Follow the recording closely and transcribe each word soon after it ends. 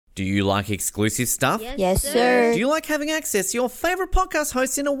Do you like exclusive stuff? Yes, sir. Do you like having access to your favourite podcast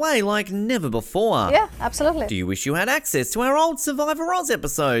hosts in a way like never before? Yeah, absolutely. Do you wish you had access to our old Survivor Oz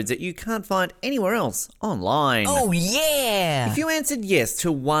episodes that you can't find anywhere else online? Oh, yeah! If you answered yes to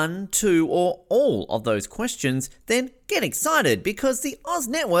one, two, or all of those questions, then get excited because the Oz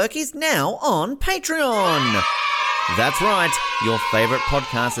Network is now on Patreon. That's right, your favourite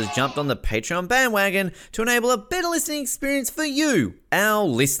podcast has jumped on the Patreon bandwagon to enable a better listening experience for you, our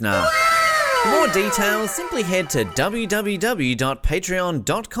listener. For more details, simply head to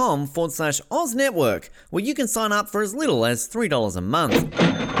www.patreon.com/Oz Network, where you can sign up for as little as $3 a month.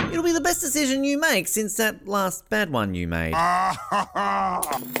 It'll be the best decision you make since that last bad one you made.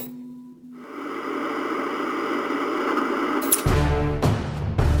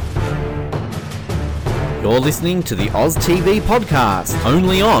 You're listening to the Oz TV podcast,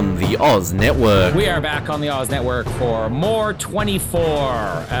 only on the Oz Network. We are back on the Oz Network for more 24,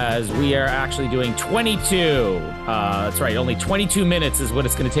 as we are actually doing 22. That's right, only 22 minutes is what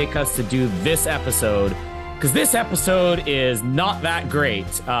it's going to take us to do this episode, because this episode is not that great.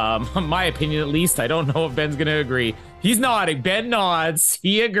 In my opinion, at least. I don't know if Ben's going to agree. He's nodding. Ben nods.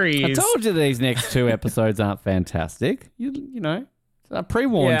 He agrees. I told you these next two episodes aren't fantastic. You know, I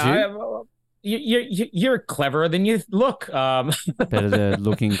pre-warned you. You're cleverer than you look. Better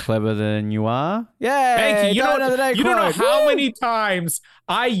looking clever than you are. Yeah. Thank you. You don't know how Woo! many times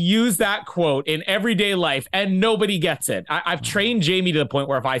I use that quote in everyday life and nobody gets it. I've trained Jamie to the point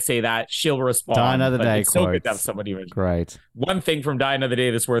where if I say that, she'll respond. Die Another Day it's quotes. so good to have somebody. Great. One thing from Die Another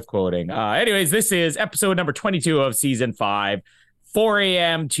Day that's worth quoting. Anyways, this is episode number 22 of season 5, 4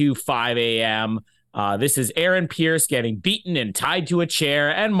 a.m. to 5 a.m. This is Aaron Pierce getting beaten and tied to a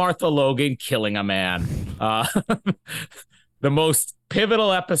chair, and Martha Logan killing a man. The most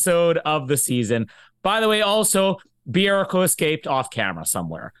pivotal episode of the season. By the way, also, Bierko escaped off camera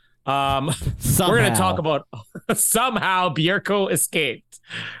somewhere. We're going to talk about somehow Bierko escaped.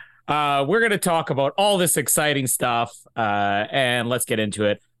 We're going to talk about all this exciting stuff, and let's get into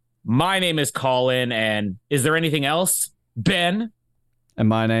it. My name is Colin, and is there anything else? Ben? And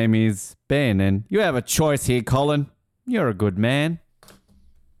my name is Ben, and you have a choice here, Colin. You're a good man.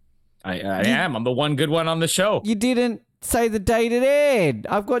 I am. I'm the one good one on the show. You didn't say the date it aired.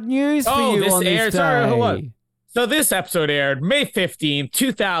 I've got news for you on this day. Sorry, hold on. So this episode aired May 15th,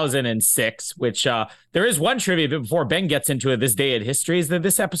 2006, which there is one trivia before Ben gets into it. This day in history is that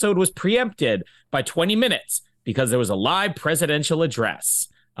this episode was preempted by 20 minutes because there was a live presidential address.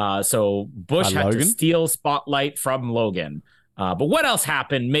 So Bush had to steal spotlight from Logan. But what else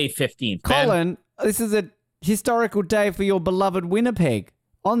happened May 15th? Colin, this is a historical day for your beloved Winnipeg.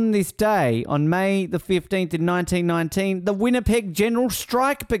 On this day, on May the 15th in 1919, the Winnipeg General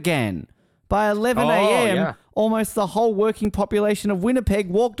Strike began. By 11 a.m., almost the whole working population of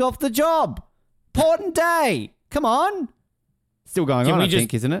Winnipeg walked off the job. Important day. Come on. Still going on, I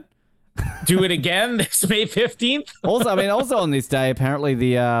think, isn't it? Do it again this May 15th? Also on this day, apparently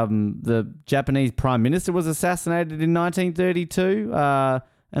the Japanese Prime Minister was assassinated in 1932,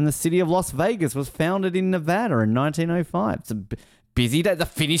 and the city of Las Vegas was founded in Nevada in 1905. It's a busy day. The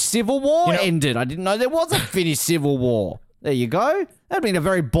Finnish Civil War ended. I didn't know there was a Finnish Civil War. There you go. That'd been a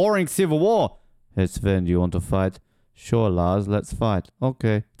very boring Civil War. Hey, Sven, do you want to fight? Sure, Lars, let's fight.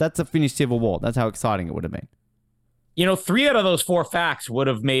 Okay. That's a Finnish Civil War. That's how exciting it would have been. 3 out of those 4 facts would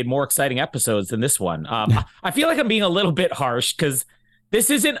have made more exciting episodes than this one. I feel like I'm being a little bit harsh because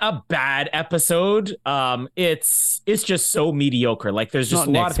this isn't a bad episode. It's just so mediocre. Like there's just a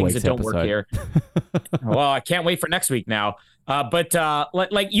lot of things that don't work here. Well, I can't wait for next week now. But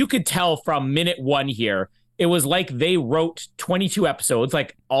like you could tell from minute 1 here, it was like they wrote 22 episodes,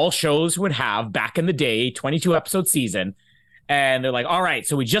 like all shows would have back in the day, 22 episode season. And they're like, all right,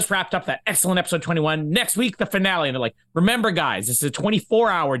 so we just wrapped up that excellent episode 21. Next week, the finale. And they're like, remember, guys, this is a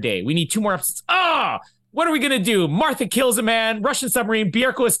 24-hour day. We need 2 more episodes. What are we going to do? Martha kills a man, Russian submarine,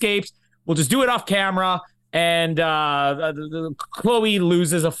 Bierko escapes. We'll just do it off camera. And Chloe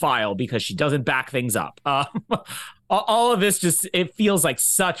loses a file because she doesn't back things up. All of this just, it feels like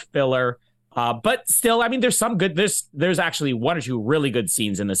such filler. But still, I mean, there's some good, there's actually 1 or 2 really good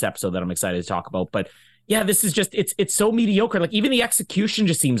scenes in this episode that I'm excited to talk about. But yeah, this is just, it's so mediocre. Like even the execution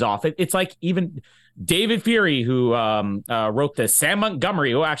just seems off. It's like even David Fury, who wrote this, Sam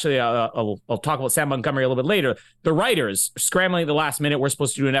Montgomery, who actually, I'll talk about Sam Montgomery a little bit later. The writers scrambling at the last minute. We're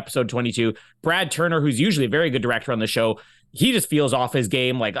supposed to do an episode 22. Brad Turner, who's usually a very good director on the show, he just feels off his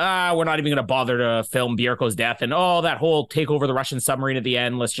game. Like, we're not even going to bother to film Bierko's death. And that whole take over the Russian submarine at the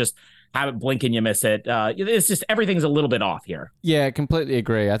end. Let's just have it blink and you miss it. It's just, everything's a little bit off here. Yeah, completely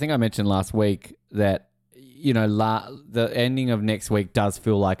agree. I think I mentioned last week that the ending of next week does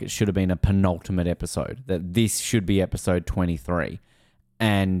feel like it should have been a penultimate episode, that this should be episode 23.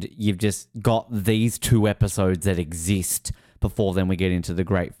 And you've just got these 2 episodes that exist before then we get into the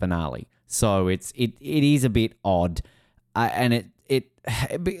great finale. So it is a bit odd. And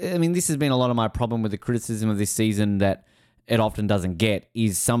this has been a lot of my problem with the criticism of this season that it often doesn't get,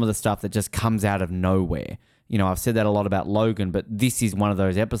 is some of the stuff that just comes out of nowhere. I've said that a lot about Logan, but this is one of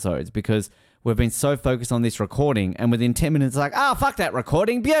those episodes because we've been so focused on this recording, and within 10 minutes, like, fuck that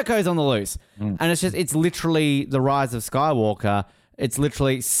recording, Bjerko's on the loose. And it's literally the rise of Skywalker. It's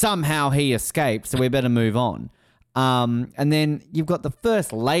literally somehow he escaped, so we better move on. And then you've got the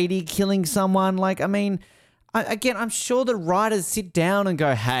First Lady killing someone. I'm sure the writers sit down and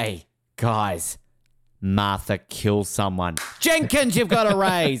go, hey, guys, Martha kills someone. Jenkins, you've got a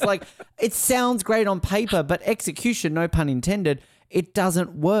raise. It sounds great on paper, but execution, no pun intended, it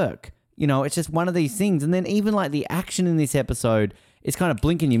doesn't work. It's just one of these things. And then even the action in this episode is kind of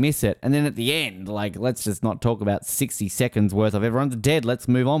blink and you miss it. And then at the end, let's just not talk about 60 seconds worth of everyone's dead. Let's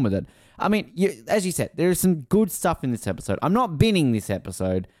move on with it. As you said, there is some good stuff in this episode. I'm not binning this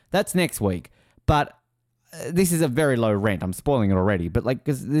episode. That's next week. But this is a very low rent. I'm spoiling it already. But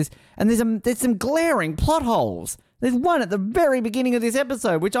because there's some glaring plot holes. There's one at the very beginning of this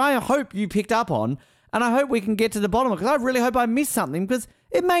episode, which I hope you picked up on. And I hope we can get to the bottom of it, because I really hope I missed something, because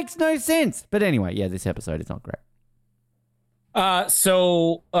it makes no sense. But anyway, yeah, this episode is not great.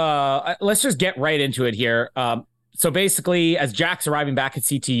 So let's just get right into it here. So basically, as Jack's arriving back at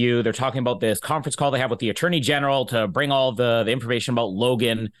CTU, they're talking about this conference call they have with the Attorney General to bring all the information about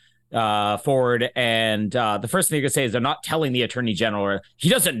Logan forward. And the first thing they're going to say is they're not telling the Attorney General, or he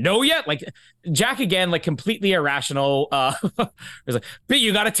doesn't know yet. Jack, again, completely irrational. He's like, but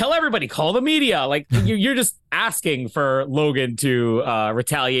you got to tell everybody, call the media. You're just asking for Logan to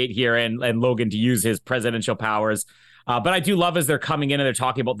retaliate here and Logan to use his presidential powers. But I do love, as they're coming in and they're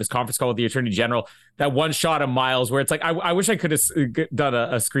talking about this conference call with the Attorney General, that one shot of Miles where it's I wish I could have done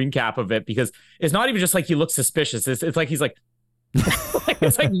a screen cap of it, because it's not even just he looks suspicious. It's like he's like,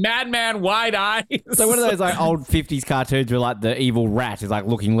 it's like madman wide eyes. So one of those old 50s cartoons where the evil rat is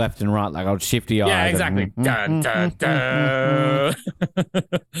looking left and right, old shifty eyes. Yeah, exactly. Dun, dun,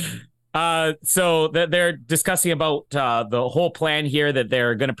 dun. So they're discussing about the whole plan here, that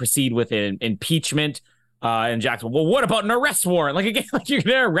they're going to proceed with an impeachment. And Jack's, well, what about an arrest warrant? Again, you're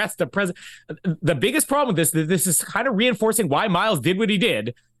going to arrest the president. The biggest problem with this is kind of reinforcing why Miles did what he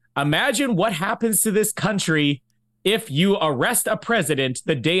did. Imagine what happens to this country if you arrest a president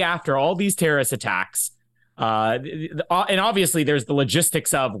the day after all these terrorist attacks. And obviously there's the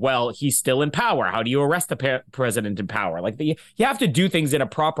logistics of, well, he's still in power. How do you arrest a president in power? You have to do things in a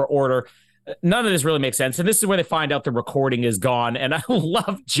proper order. None of this really makes sense. And this is where they find out the recording is gone. And I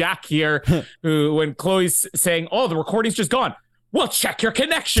love Jack here, who, when Chloe's saying, oh, the recording's just gone. Well, check your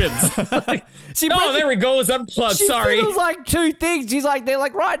connections. There he goes, unplugged. Sorry. She feels 2 things. She's they're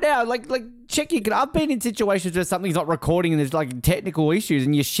right now, check your. I've been in situations where something's not recording and there's technical issues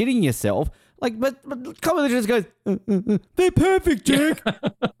and you're shitting yourself. But Comedy just goes, they're perfect, Jack.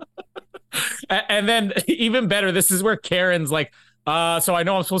 And then even better, this is where Karen's so I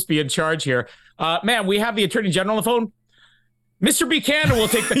know I'm supposed to be in charge here. Man, we have the Attorney General on the phone. Mr. Buchanan will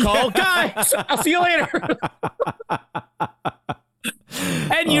take the call. Guys, I'll see you later.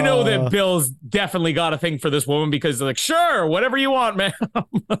 And that Bill's definitely got a thing for this woman, because they're sure, whatever you want, man.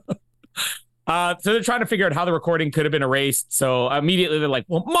 So they're trying to figure out how the recording could have been erased. So immediately they're like,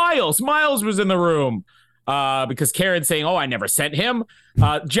 well, Miles was in the room. Because Karen's saying, oh, I never sent him.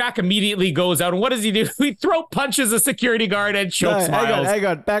 Jack immediately goes out, and what does he do? He throat punches a security guard and chokes Miles. Hang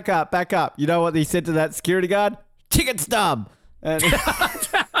on, back up. You know what he said to that security guard? Ticket stub. And I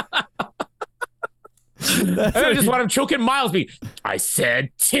just want him choking Miles. I said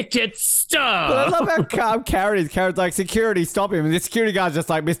ticket stub. But I love how calm Karen is. Karen's like, security, stop him. And the security guard's just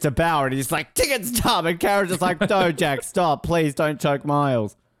like, Mr. Bauer. And he's like, ticket stub. And Karen's just like, no, Jack, stop. Please don't choke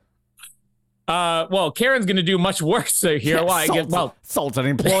Miles. Well, Karen's going to do much worse here. Yeah, assault an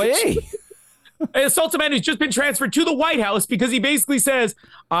employee. Assaults a man who's just been transferred to the White House because he basically says,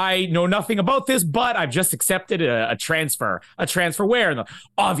 I know nothing about this, but I've just accepted a transfer. A transfer where?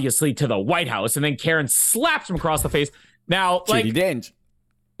 Obviously to the White House. And then Karen slaps him across the face. Now, Judi Dench.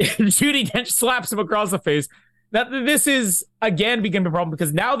 Judi Dench slaps him across the face. Now, this is, again, becoming a problem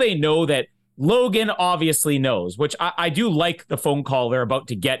because now they know that Logan obviously knows, which I do like the phone call they're about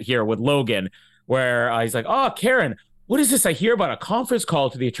to get here with Logan, where he's like, oh, Karen, what is this I hear about a conference call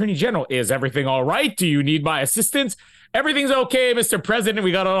to the Attorney General? Is everything all right? Do you need my assistance? Everything's okay, Mr. President.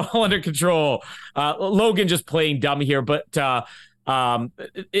 We got it all under control. Logan just playing dumb here, but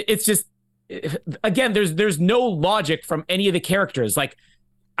it's just, again, there's no logic from any of the characters. Like,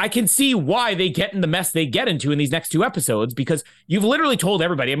 I can see why they get in the mess they get into in these next 2 episodes, because you've literally told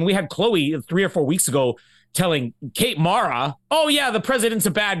everybody. I mean, we had Chloe 3 or 4 weeks ago telling Kate Mara, oh yeah, the president's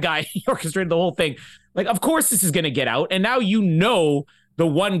a bad guy. He orchestrated the whole thing. Like, of course this is going to get out. And now the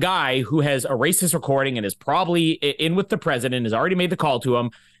one guy who has erased his recording and is probably in with the president has already made the call to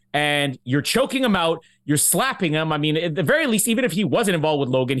him. And you're choking him out. You're slapping him. I mean, at the very least, even if he wasn't involved with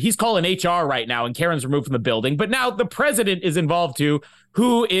Logan, he's calling HR right now, and Karen's removed from the building. But now the president is involved too,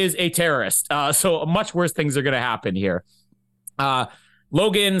 who is a terrorist. So much worse things are going to happen here.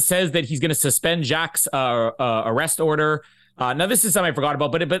 Logan says that he's going to suspend Jack's arrest order. Now, this is something I forgot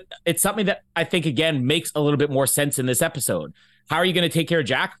about, but it's something that I think, again, makes a little bit more sense in this episode. How are you going to take care of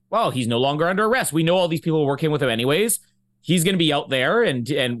Jack? Well, he's no longer under arrest. We know all these people are working with him anyways. He's going to be out there,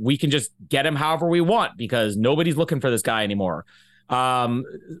 and we can just get him however we want, because nobody's looking for this guy anymore. How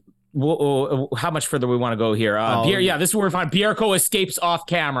much further we want to go here? This is where we find Bierko escapes off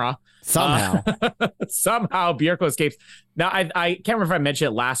camera. Somehow Bierko escapes. Now, I can't remember if I mentioned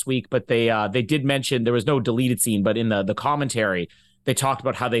it last week, but they did mention there was no deleted scene, but in the commentary, they talked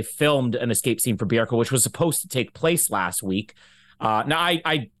about how they filmed an escape scene for Bierko, which was supposed to take place last week. Now,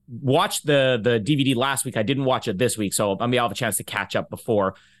 I watched the DVD last week. I didn't watch it this week, so I'll have a chance to catch up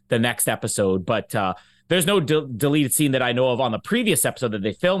before the next episode. But there's no deleted scene that I know of on the previous episode that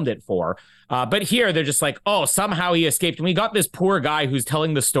they filmed it for. But here, they're just like, oh, somehow he escaped. And we got this poor guy who's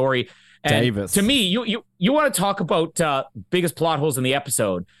telling the story. And Davis. To me, you want to talk about biggest plot holes in the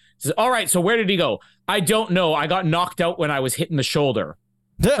episode. Says, all right, so where did he go? I don't know. I got knocked out when I was hit in the shoulder.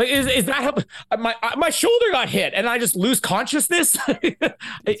 Like, is that how my shoulder got hit and I just lose consciousness?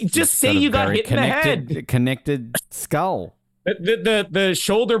 Just say you got hit in the head. Connected skull. The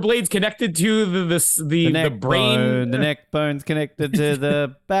shoulder blades connected to the brain. The neck bone's connected to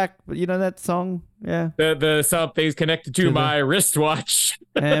the back. You know that song? Yeah. The something's connected to my wristwatch.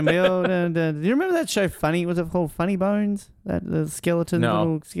 And we all, do you remember that show Funny? Was it called Funny Bones? That the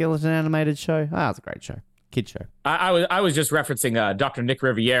little skeleton animated show? Ah, it was a great show. Kid show. I was just referencing Dr. Nick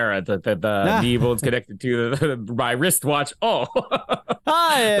Riviera, the knee bone's connected to my wristwatch. Oh,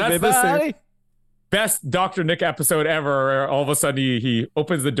 hi everybody! Best Dr. Nick episode ever. All of a sudden he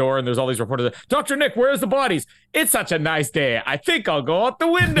opens the door and there's all these reporters. Dr. Nick, where's the bodies? It's such a nice day. I think I'll go out the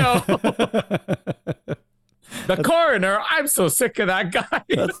window. The coroner. I'm so sick of that guy.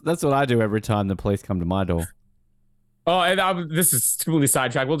 That's what I do every time the police come to my door. Oh, and this is totally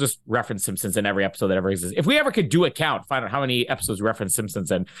sidetracked. We'll just reference Simpsons in every episode that ever exists. If we ever could do a count, find out how many episodes reference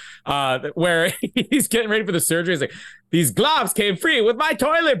Simpsons in, where he's getting ready for the surgery. He's like, these gloves came free with my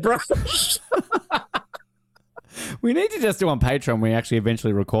toilet brush. We need to just do on Patreon when we actually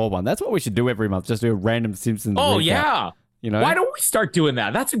eventually record one. That's what we should do every month. Just do a random Simpsons recap. Yeah. You know? Why don't we start doing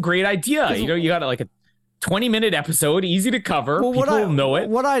that? That's a great idea. You know, you got like a 20-minute episode, easy to cover. Well, people know it.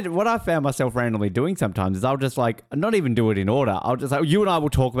 What I found myself randomly doing sometimes is I'll just like not even do it in order. I'll just like, you and I will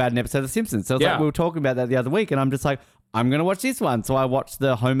talk about an episode of The Simpsons. So it's like we were talking about that the other week, and I'm just like, I'm gonna watch this one. So I watched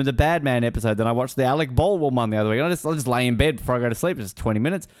the Homer the Bad Man episode. Then I watched the Alec Baldwin one the other week. I'll just lay in bed before I go to sleep. Just 20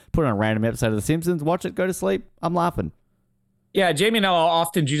 minutes. Put on a random episode of The Simpsons. Watch it. Go to sleep. I'm laughing. Yeah, Jamie and I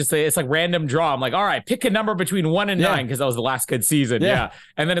often just say it's like random draw. I'm like, all right, pick a number between 1 and 9 because that was the last good season. Yeah.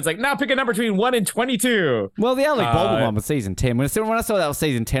 And then it's like, now pick a number between 1 and 22. Well, the Alec Baldwin one was season 10. When I saw that was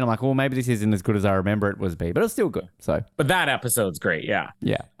season 10, I'm like, well, maybe this isn't as good as I remember it was be, but it's still good. So, but that episode's great. Yeah.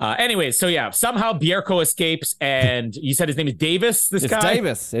 Yeah. Anyways, so yeah, somehow Bierko escapes, and you said his name is Davis. It's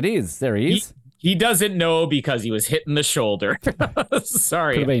Davis. It is. There he is. He doesn't know because he was hit in the shoulder.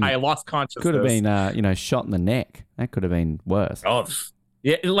 Sorry, I lost consciousness. Could have been, shot in the neck. That could have been worse. Oh,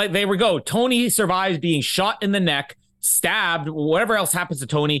 yeah, like there we go. Tony survives being shot in the neck, stabbed, whatever else happens to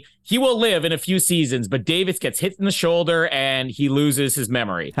Tony. He will live in a few seasons, but Davis gets hit in the shoulder and he loses his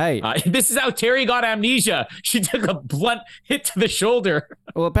memory. Hey. This is how Terry got amnesia. She took a blunt hit to the shoulder.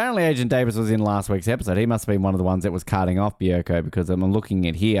 Well, apparently Agent Davis was in last week's episode. He must have been one of the ones that was carting off Bierko, because I'm looking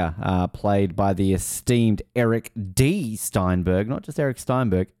at here, played by the esteemed Eric D. Steinberg. Not just Eric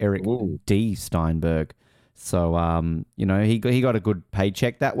Steinberg, Eric D. Steinberg. So, he got a good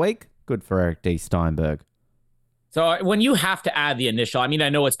paycheck that week. Good for Eric D. Steinberg. So when you have to add the initial, I mean, I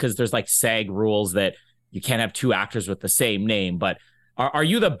know it's because there's like SAG rules that you can't have two actors with the same name, but are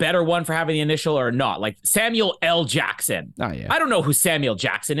you the better one for having the initial or not? Like Samuel L. Jackson. Oh, yeah. I don't know who Samuel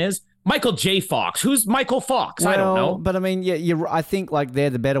Jackson is. Michael J. Fox. Who's Michael Fox? Well, I don't know. But I mean, I think like they're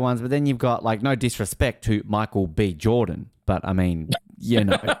the better ones, but then you've got like, no disrespect to Michael B. Jordan, but I mean,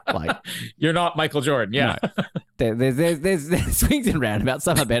 like you're not Michael Jordan. Yeah. No. There's swings and roundabouts.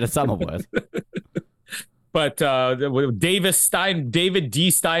 Some are better, some are worse. But David D.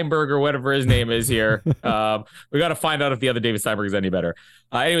 Steinberg or whatever his name is here. We got to find out if the other David Steinberg is any better.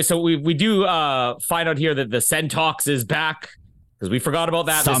 Anyway, so we do find out here that the Centox is back because we forgot about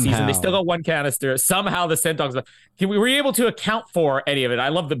that this season. They still got one canister. Somehow the Centox. We were able to account for any of it. I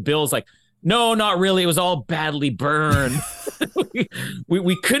love the Bills like, no, not really. It was all badly burned.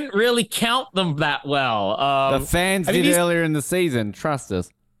 we couldn't really count them that well. The fans did earlier in the season. Trust us.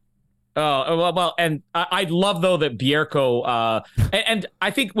 Oh, well, and I love, though, that Bierko, and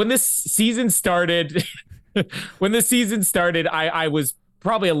I think when this season started, I was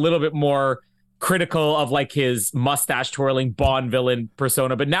probably a little bit more critical of like his mustache twirling Bond villain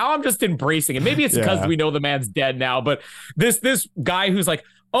persona, but now I'm just embracing it. Maybe it's because we know the man's dead now, but this guy who's like,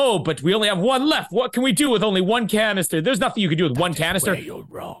 oh, but we only have one left. What can we do with only one canister? There's nothing you can do with one canister. You're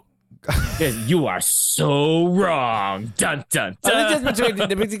wrong. You are so wrong. Dun, dun, dun.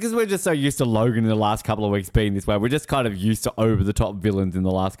 Because we're just so used to Logan in the last couple of weeks being this way. We're just kind of used to over-the-top villains in the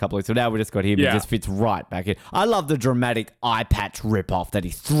last couple of weeks. So now we just got him. He just fits right back in. I love the dramatic eye patch rip-off that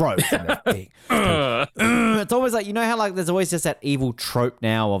he throws in the thing. It's always like, you know how like there's always just that evil trope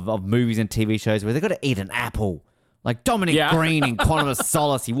now of movies and TV shows where they've got to eat an apple. Like Dominic Green in Quantum of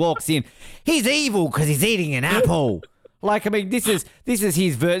Solace, he walks in. He's evil because he's eating an apple. Like, I mean, this is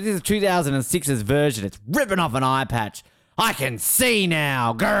his version. This is 2006's version. It's ripping off an eye patch. I can see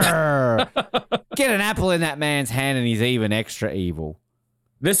now. Grrr. Get an apple in that man's hand and he's even extra evil.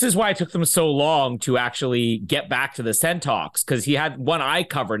 This is why it took them so long to actually get back to the Centox, because he had one eye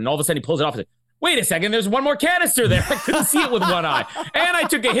covered and all of a sudden he pulls it off and says, wait a second, there's one more canister there. I couldn't see it with one eye. And I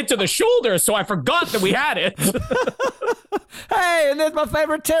took a hit to the shoulder, so I forgot that we had it. Hey, and there's my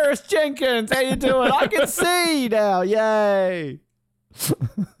favorite terrorist, Jenkins. How you doing? I can see now. Yay.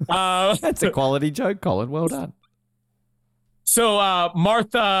 That's a quality joke, Colin. Well done. So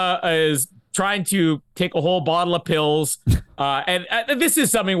Martha is trying to take a whole bottle of pills. And this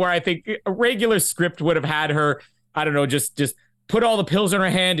is something where I think a regular script would have had her, I don't know, just put all the pills in her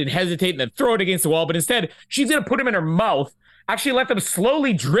hand and hesitate and then throw it against the wall. But instead, she's going to put them in her mouth, actually let them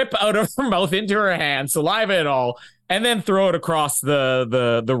slowly drip out of her mouth into her hand, saliva and all, and then throw it across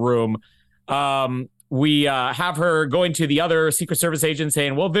the room. We have her going to the other Secret Service agent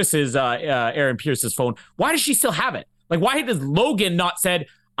saying, well, this is Aaron Pierce's phone. Why does she still have it? Like, why does Logan not said,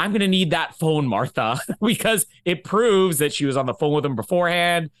 I'm going to need that phone, Martha? Because it proves that she was on the phone with him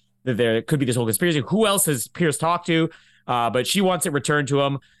beforehand, that there could be this whole conspiracy. Who else has Pierce talked to? But she wants it returned to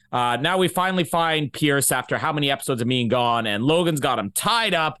him. Now we finally find Pierce after how many episodes of being gone, and Logan's got him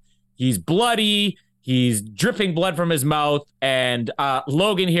tied up. He's bloody. He's dripping blood from his mouth. And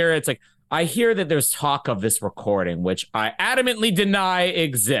Logan here, it's like, I hear that there's talk of this recording, which I adamantly deny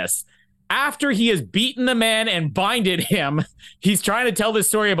exists. After he has beaten the man and binded him, he's trying to tell this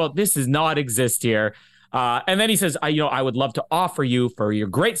story about this does not exist here. And then he says, I would love to offer you for your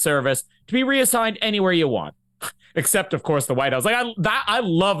great service to be reassigned anywhere you want. Except, of course, the White House. Like I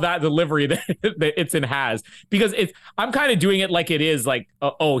love that delivery that Itzin has, because I'm kind of doing it like it is like,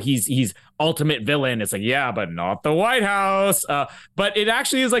 he's ultimate villain. It's like, yeah, but not the White House. But it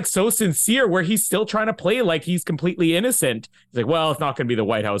actually is like so sincere, where he's still trying to play like he's completely innocent. He's like, well, it's not going to be the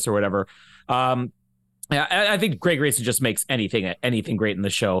White House or whatever. I think Greg Grayson just makes anything great in the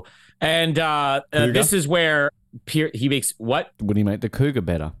show. And this is where he makes what? Would he make the Cougar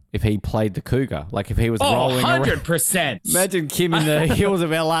better if he played the Cougar? Like if he was rolling 100%. Around. Imagine Kim in the hills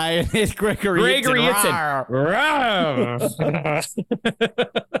of LA and there's Gregory Itzin.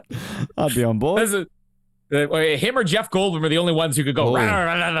 I'd be on board. Him or Jeff Goldblum are the only ones who could go.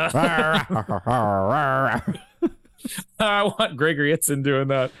 I want Gregory Itzin doing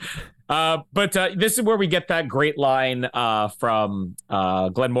that. But this is where we get that great line from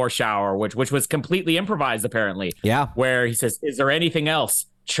Glenn Morshower, which was completely improvised, apparently. Yeah. Where he says, "Is there anything else,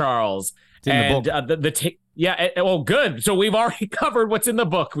 Charles?" It's in the book. Good. So we've already covered what's in the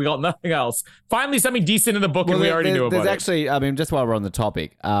book. We got nothing else. Finally, something decent in the book, and we already knew about it. There's actually, I mean, just while we're on the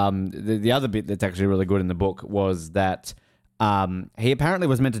topic, the other bit that's actually really good in the book was that he apparently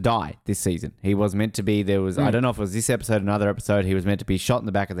was meant to die this season. He was meant to be, I don't know if it was this episode or another episode, he was meant to be shot in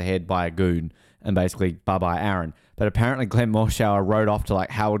the back of the head by a goon and basically bye-bye Aaron. But apparently Glenn Morshower wrote off to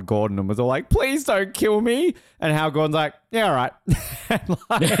like Howard Gordon and was all like, please don't kill me. And Howard Gordon's like, yeah, all right.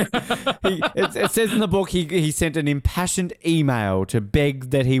 It says in the book he sent an impassioned email to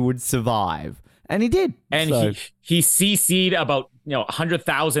beg that he would survive. And he did. And he CC'd about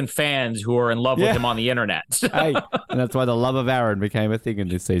 100,000 fans who are in love with him on the internet. Hey, and that's why the love of Aaron became a thing in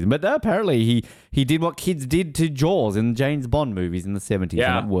this season. But apparently he did what kids did to Jaws in James Bond movies in the 70s,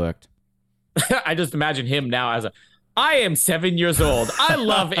 and it worked. I just imagine him now as I am 7 years old. I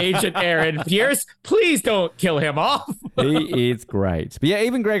love Agent Aaron Pierce. Please don't kill him off. He is great. But yeah,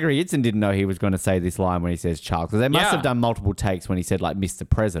 even Gregory Itzin didn't know he was going to say this line when he says Charles, because they must have done multiple takes when he said like Mr.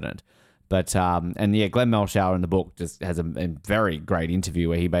 President. But and yeah, Glenn Melchow in the book just has a very great interview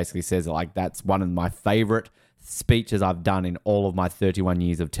where he basically says like that's one of my favorite speeches I've done in all of my 31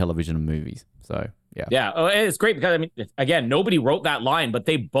 years of television and movies. So yeah. Yeah, it's great because I mean, again, nobody wrote that line, but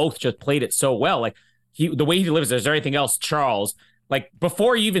they both just played it so well. Like the way he delivers, is there anything else, Charles? Like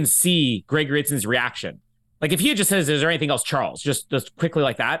before you even see Gregory Itzin's reaction, like if he just says, "Is there anything else, Charles?" Just quickly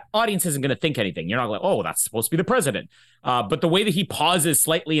like that, audience isn't going to think anything. You're not like, "Oh, that's supposed to be the president." But the way that he pauses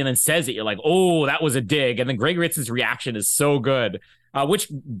slightly and then says it, you're like, "Oh, that was a dig." And then Gregory Itzin's reaction is so good,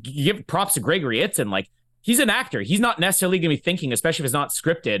 which give props to Gregory Itzin. Like he's an actor. He's not necessarily going to be thinking, especially if it's not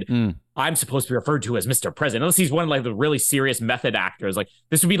scripted. I'm supposed to be referred to as Mr. President. Unless he's one of like the really serious method actors. Like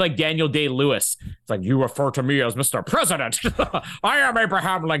this would be like Daniel Day-Lewis. It's like, you refer to me as Mr. President. I am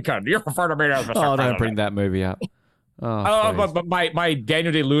Abraham Lincoln. You refer to me as Mr. President. Don't bring that movie up. But my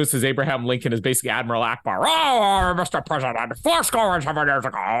Daniel Day-Lewis as Abraham Lincoln is basically Admiral Akbar. Oh, Mr. President, 7 years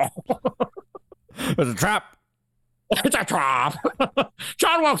ago. It's a trap. It's a trap.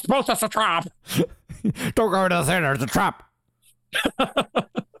 John Wilkes Booth is a trap. Don't go to the theater. It's a trap.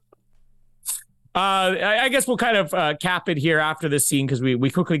 I guess we'll kind of cap it here after this scene because we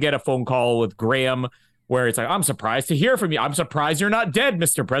quickly get a phone call with Graham where it's like, I'm surprised to hear from you. I'm surprised you're not dead,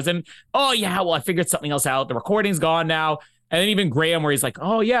 Mr. President. Oh, yeah, well, I figured something else out. The recording's gone now. And then even Graham where he's like,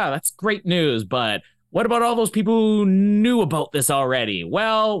 oh, yeah, that's great news. But what about all those people who knew about this already?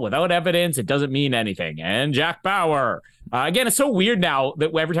 Well, without evidence, it doesn't mean anything. And Jack Bauer. Again, it's so weird now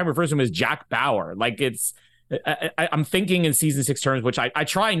that every time we refer to him as Jack Bauer. Like I'm thinking in season 6 terms, which I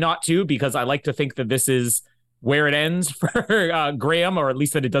try not to because I like to think that this is where it ends for Graham, or at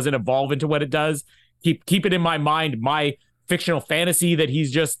least that it doesn't evolve into what it does. Keep it in my mind, my fictional fantasy that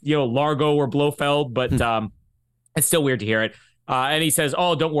he's just, Largo or Blofeld, but it's still weird to hear it. And he says,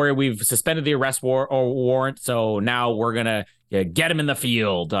 oh, don't worry, we've suspended the arrest warrant, so now we're going to get him in the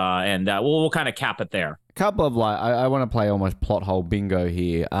field, and we'll kind of cap it there. A couple of, I want to play almost plot hole bingo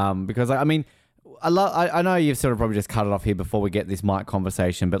here, because, I mean, I know you've sort of probably just cut it off here before we get this Mike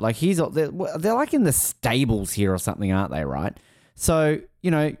conversation, but, like, they're like in the stables here or something, aren't they, right? So,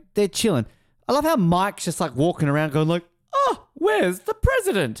 they're chilling. I love how Mike's just, like, walking around going, like, oh, where's the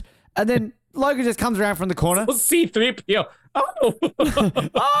president? And then Logan just comes around from the corner. C-3PO.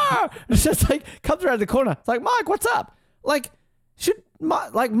 Oh. It's just like comes around the corner. It's like, Mike, what's up? Like, should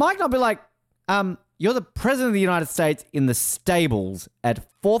Mike not be like, you're the president of the United States in the stables at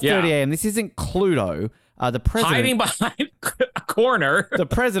 4:30 a.m. This isn't Cluedo. The president hiding behind a corner. The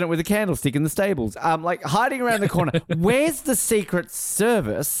president with a candlestick in the stables. Like hiding around the corner. Where's the Secret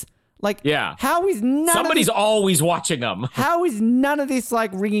Service? Like, how is somebody's always watching them? How is none of this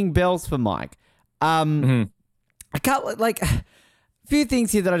like ringing bells for Mike? I can't, like, a few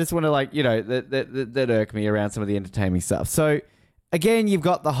things here that I just want to, like, that irk me around some of the entertaining stuff. So, again, you've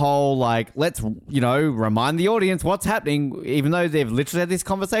got the whole, like, let's, remind the audience what's happening, even though they've literally had this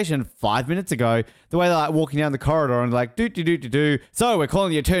conversation 5 minutes ago. The way they're, like, walking down the corridor and, like, do. So, we're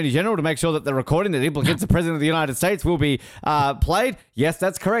calling the Attorney General to make sure that the recording that implicates the President of the United States will be played. Yes,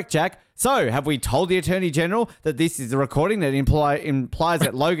 that's correct, Jack. So, have we told the Attorney General that this is the recording that implies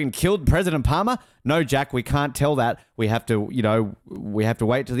that Logan killed President Palmer? No, Jack, we can't tell that. We have to,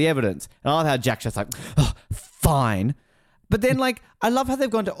 wait till the evidence. And I love how Jack's just like, oh, fine. But then, like, I love how they've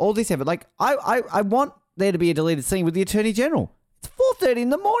gone to all this effort. Like, I want there to be a deleted scene with the Attorney General. It's 4:30 in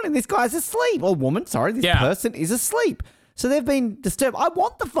the morning. This guy's asleep. Or woman, sorry. This person is asleep. So they've been disturbed. I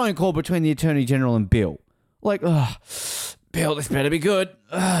want the phone call between the Attorney General and Bill. Like, Bill, this better be good.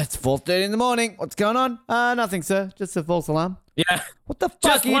 It's 4:30 in the morning. What's going on? Nothing, sir. Just a false alarm. Yeah. What the fuck?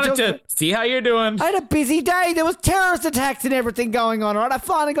 Just wanted to see how you're doing. I had a busy day. There was terrorist attacks and everything going on, all right? I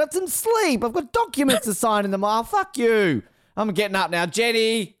finally got some sleep. I've got documents to sign in the mail. Fuck you. I'm getting up now.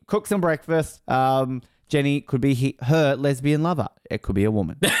 Jenny, cook some breakfast. Jenny could be her lesbian lover. It could be a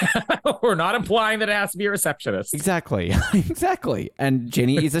woman. We're not implying that it has to be a receptionist. Exactly. Exactly. And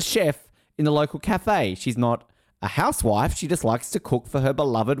Jenny is a chef in the local cafe. She's not a housewife. She just likes to cook for her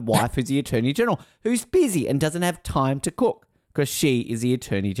beloved wife, who's the Attorney General, who's busy and doesn't have time to cook because she is the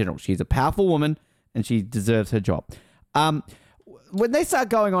Attorney General. She's a powerful woman and she deserves her job. When they start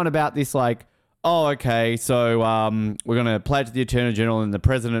going on about this, like, oh, okay, so we're going to play it to the Attorney General and the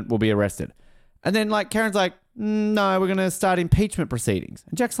president will be arrested. And then, like, Karen's like, no, we're going to start impeachment proceedings.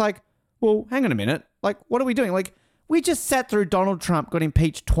 And Jack's like, well, hang on a minute. Like, what are we doing? Like, we just sat through Donald Trump got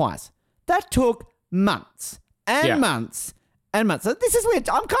impeached twice. That took months and months and months. So this is weird.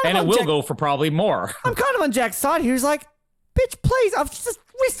 I'm kind And of it will go for probably more. I'm kind of on Jack's side here. He's like, bitch, please, I've just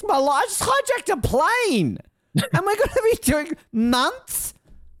risked my life. I just hijacked a plane. And we're going to be doing months?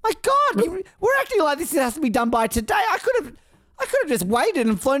 My God, we're acting like this has to be done by today. I could have just waited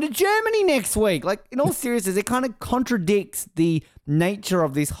and flown to Germany next week. Like, in all seriousness, it kind of contradicts the nature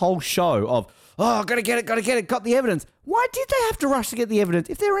of this whole show of, oh, gotta get it, got the evidence. Why did they have to rush to get the evidence?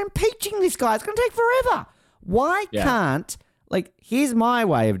 If they're impeaching this guy, it's going to take forever. Why can't, like, here's my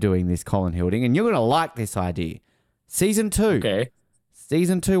way of doing this, Colin Hilding, and you're going to like this idea. Season 2. Okay.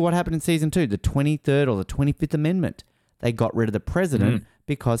 Season 2, what happened in Season 2? The 23rd or the 25th Amendment. They got rid of the president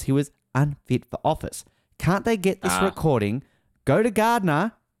because he was unfit for office. Can't they get this recording, go to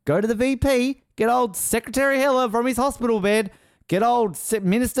Gardner, go to the VP, get old Secretary Heller from his hospital bed, get old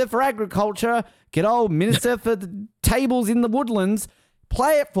Minister for Agriculture, get old Minister for the tables in the woodlands,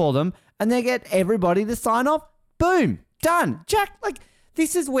 play it for them, and they get everybody to sign off. Boom. Done. Jack, like,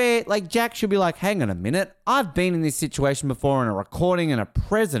 this is where, like, Jack should be like, hang on a minute. I've been in this situation before in a recording and a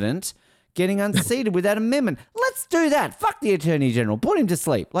president getting unseated with that amendment. Let's do that. Fuck the Attorney General. Put him to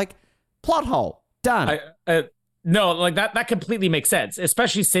sleep. Like, plot hole. Done. No, like that completely makes sense,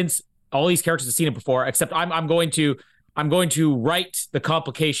 especially since all these characters have seen it before, except I'm going to write the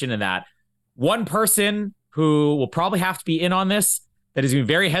complication in that. One person who will probably have to be in on this that is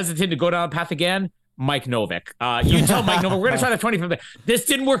very hesitant to go down the path again, Mike Novick. You tell Mike Novick, we're going to try the 25th. This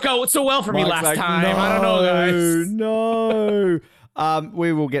didn't work out so well for me last time. No, I don't know, guys. No.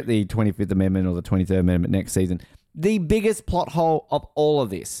 We will get the 25th Amendment or the 23rd Amendment next season. The biggest plot hole of all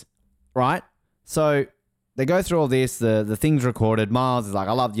of this, right? So they go through all this, the things recorded. Miles is like,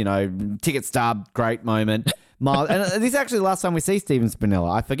 I love, ticket stub, great moment. Miles, and this is actually the last time we see Steven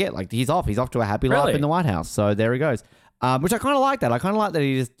Spinella. I forget, like, he's off to a happy life in the White House. So there he goes. Which I kind of like that. I kind of like that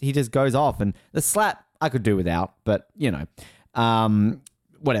he just goes off, and the slap I could do without, but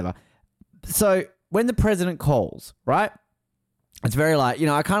whatever. So when the president calls, right? It's very like,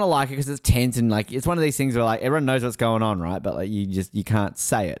 I kind of like it because it's tense and like it's one of these things where like everyone knows what's going on, right? But like you can't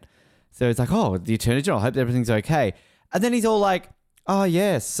say it. So it's like, oh, the Attorney General, I hope everything's okay. And then he's all like, oh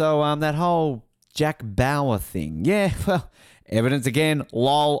yeah, so that whole Jack Bauer thing. Yeah, well, evidence again,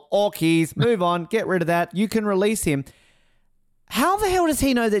 lol, Orkies, move on, get rid of that. You can release him. How the hell does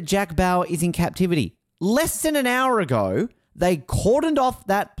he know that Jack Bauer is in captivity? Less than an hour ago, they cordoned off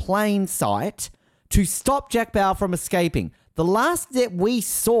that plane site to stop Jack Bauer from escaping. The last that we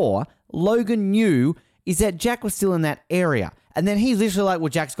saw, Logan knew, is that Jack was still in that area. And then he's literally like, well,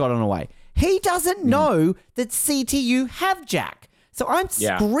 Jack's got on away. He doesn't know that CTU have Jack. So I'm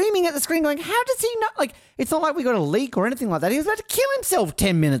screaming at the screen going, how does he know? Like, it's not like we got a leak or anything like that. He was about to kill himself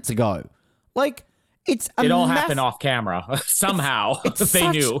 10 minutes ago. Like, it all happened off camera somehow.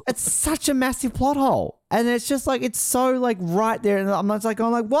 They knew. It's such a massive plot hole. And it's just like, it's so like right there. And I'm like,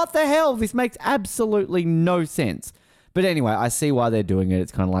 what the hell? This makes absolutely no sense. But anyway, I see why they're doing it.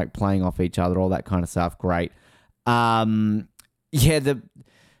 It's kind of like playing off each other, all that kind of stuff. Great. Somehow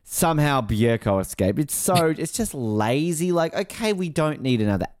Bierko escaped. It's just lazy. Like, okay, we don't need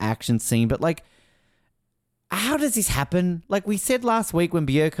another action scene, but like, how does this happen? Like we said last week when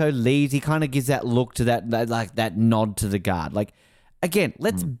Bierko leaves, he kind of gives that look to that nod to the guard. Like, again,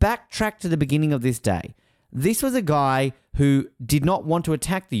 let's backtrack to the beginning of this day. This was a guy who did not want to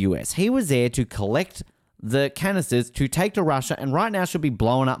attack the US. He was there to collect the canisters to take to Russia and right now should be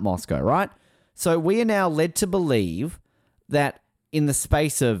blowing up Moscow, right? So we are now led to believe that in the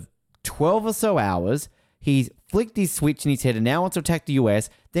space of 12 or so hours, he's flicked his switch in his head and now wants to attack the US,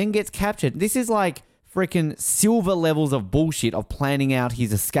 then gets captured. This is like freaking silver levels of bullshit of planning out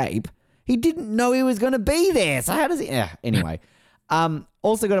his escape. He didn't know he was going to be there. So how does he... Anyway.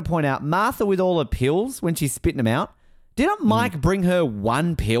 Also got to point out, Martha with all her pills when she's spitting them out, didn't Mike bring her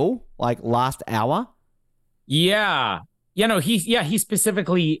one pill like last hour? Yeah. He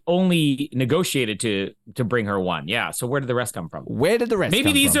specifically only negotiated to bring her one. Yeah. So where did the rest come from?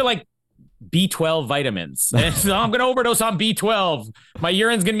 Maybe these are like B12 vitamins. And so I'm going to overdose on B12. My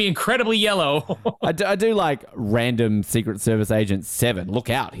urine's going to be incredibly yellow. I do like random Secret Service Agent 7. Look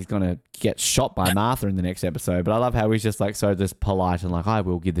out. He's going to get shot by Martha in the next episode. But I love how he's just like so just polite and like, I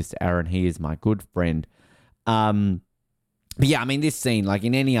will give this to Aaron. He is my good friend. But yeah, I mean, this scene, like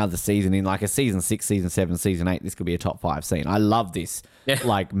in any other season, in like a season 6, season 7, season 8, this could be a top 5 scene. I love this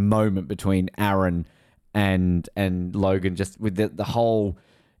like moment between Aaron and Logan, just with the whole,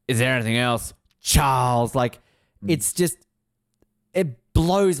 is there anything else? Charles, like it's just, it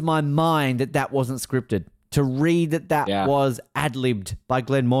blows my mind that wasn't scripted. To read that was ad-libbed by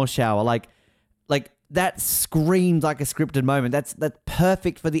Glenn Morshower. Like that screams like a scripted moment. That's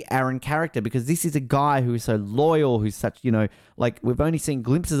perfect for the Aaron character, because this is a guy who is so loyal, who's such, like we've only seen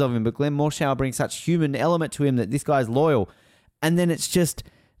glimpses of him, but Glenn Morshower brings such human element to him that this guy's loyal. And then it's just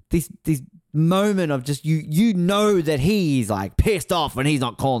this moment of just you know that he's like pissed off and he's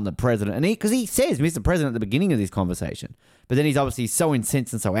not calling the president, and because he says Mr. President at the beginning of this conversation, but then he's obviously so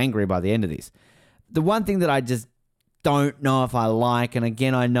incensed and so angry by the end of this. The one thing that I just don't know if I like, and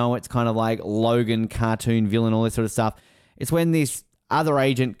again, I know it's kind of like Logan cartoon villain, all this sort of stuff. It's when this other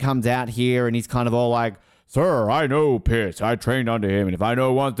agent comes out here and he's kind of all like, "Sir, I know Pierce. I trained under him, and if I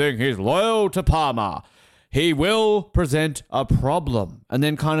know one thing, he's loyal to Palmer. He will present a problem." And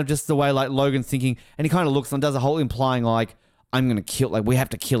then kind of just the way like Logan's thinking, and he kind of looks and does a whole implying like, "I'm going to kill, like we have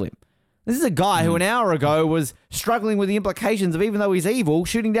to kill him." This is a guy who an hour ago was struggling with the implications of, even though he's evil,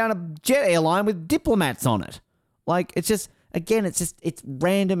 shooting down a jet airline with diplomats on it. Like, it's just, again, it's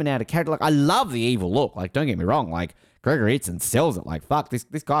random and out of character. Like, I love the evil look. Like, don't get me wrong. Like, Gregory Eaton sells it. Like, fuck, this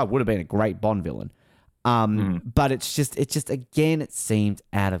guy would have been a great Bond villain. But it's just, again, it seems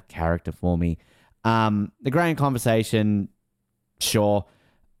out of character for me. The grand conversation, sure.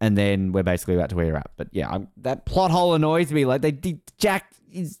 And then we're basically about to where you're at. But yeah, that plot hole annoys me. Like, Jack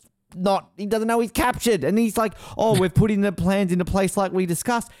is not, he doesn't know he's captured. And he's like, "Oh, we're putting the plans into place like we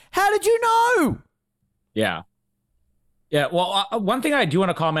discussed." How did you know? Yeah. Yeah, well, one thing I do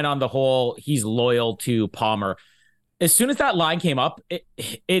want to comment on the whole he's loyal to Palmer. As soon as that line came up,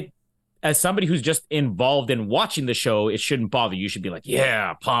 it as somebody who's just involved in watching the show, it shouldn't bother you. You should be like,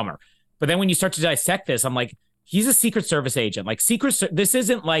 yeah, Palmer. But then when you start to dissect this, I'm like, he's a Secret Service agent. Like this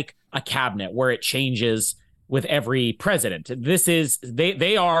isn't like a cabinet where it changes with every president. This is,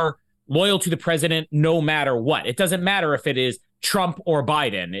 they are loyal to the president no matter what. It doesn't matter if it is Trump or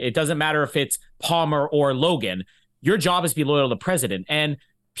Biden. It doesn't matter if it's Palmer or Logan. Your job is to be loyal to the president. And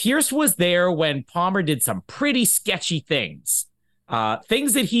Pierce was there when Palmer did some pretty sketchy things,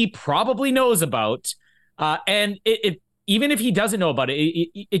 things that he probably knows about. And even if he doesn't know about it,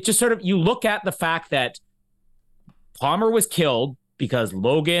 it just sort of, you look at the fact that Palmer was killed because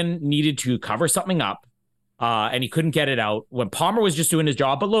Logan needed to cover something up, and he couldn't get it out when Palmer was just doing his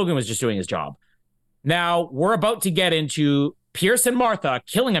job, but Logan was just doing his job. Now we're about to get into Pierce and Martha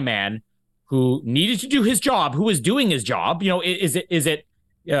killing a man who needed to do his job, who was doing his job. Is it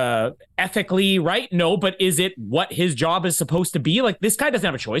ethically right? No, but is it what his job is supposed to be? Like, this guy doesn't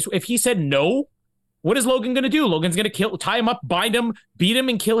have a choice. If he said no, what is Logan going to do? Logan's going to tie him up, bind him, beat him,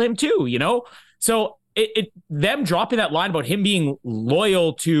 and kill him too, So them dropping that line about him being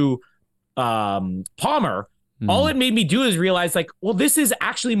loyal to Palmer, all it made me do is realize, like, well, this is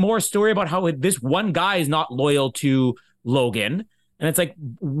actually more a story about how this one guy is not loyal to Logan. And it's like,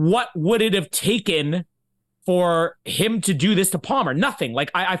 what would it have taken for him to do this to Palmer? Nothing.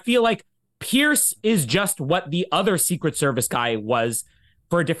 Like, I feel like Pierce is just what the other Secret Service guy was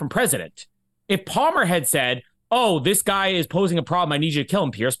for a different president. If Palmer had said, "Oh, this guy is posing a problem, I need you to kill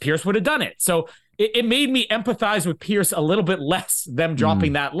him," Pierce would have done it. So it made me empathize with Pierce a little bit less, them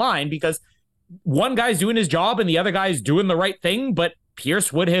dropping that line, because one guy's doing his job and the other guy's doing the right thing, but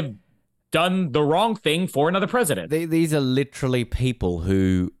Pierce would have done the wrong thing for another president. These are literally people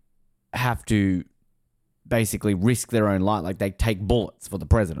who have to basically risk their own life. Like, they take bullets for the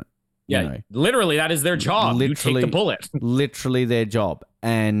president. Yeah, literally, that is their job. Literally, you take the bullet. Literally their job.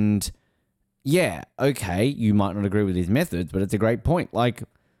 And yeah, okay, you might not agree with his methods, but it's a great point. Like,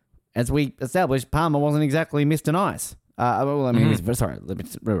 as we established, Palmer wasn't exactly Mr. Nice. Well, I mean, let me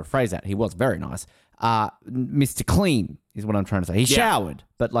rephrase that. He was very nice. Mr. Clean is what I'm trying to say. He showered,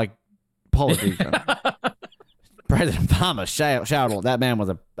 but like, apologies. President Palmer showered all. That man was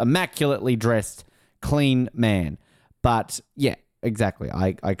a immaculately dressed, clean man. But yeah, exactly.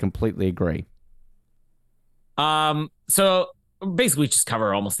 I completely agree. So basically just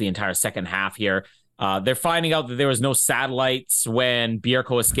cover almost the entire second half here. They're finding out that there was no satellites when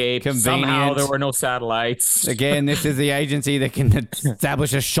Bierko escaped. Convenient. Somehow there were no satellites. Again, this is the agency that can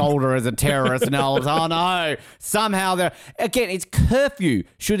establish a shoulder as a terrorist, and all. Oh no! Somehow they're, again, it's curfew.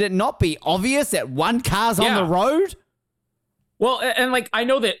 Should it not be obvious that one car's on the road? Well, and like, I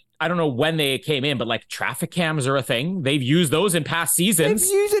know that, I don't know when they came in, but like, traffic cams are a thing. They've used those in past seasons.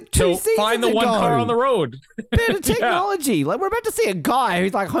 They've used it two seasons find the ago. One car on the road. Better technology. Like, we're about to see a guy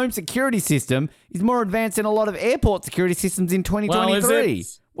who's like, home security system is more advanced than a lot of airport security systems in 2023.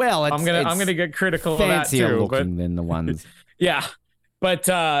 Well, I'm gonna get critical of that too. Fancier looking than the ones. Yeah. But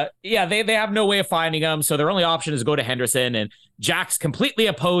they have no way of finding them, so their only option is to go to Henderson, and Jack's completely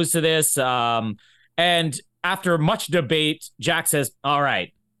opposed to this. And after much debate, Jack says, "All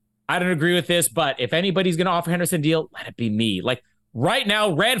right, I don't agree with this, but if anybody's going to offer Henderson a deal, let it be me." Like, right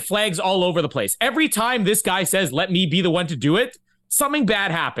now, red flags all over the place. Every time this guy says, let me be the one to do it, something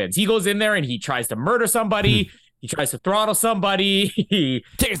bad happens. He goes in there and he tries to murder somebody. He tries to throttle somebody.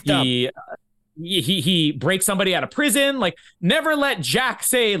 He breaks somebody out of prison. Like, never let Jack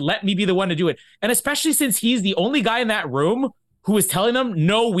say, let me be the one to do it. And especially since he's the only guy in that room who is telling them,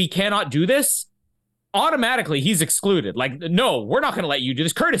 no, we cannot do this. Automatically, he's excluded. Like, no, we're not going to let you do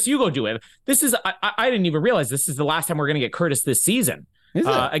this. Curtis, you go do it. This is, I didn't even realize this is the last time we're going to get Curtis this season. Is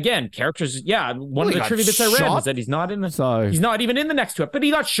it? Again, characters. Yeah, one of the trivia bits I read was that he's not in the. He's not even in the next two. But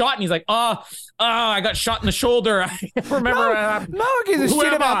he got shot, and he's like, I got shot in the shoulder. I remember. No one gives a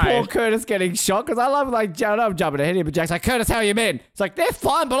shit about poor Curtis getting shot because I love like I'm jumping ahead here, but Jack's like, Curtis, how are you, man? It's like, they're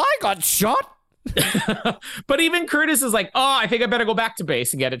fine, but I got shot. But even Curtis is like, I think I better go back to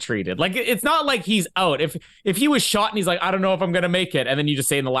base and get it treated. Like, it's not like he's out. If he was shot and he's like, I don't know if I'm gonna make it, and then you just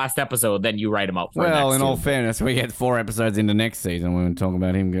say in the last episode, then you write him out for well, in all fairness, we get 4 episodes into next season. We're talking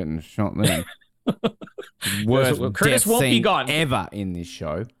about him getting shot then. Worst Curtis won't be gone ever in this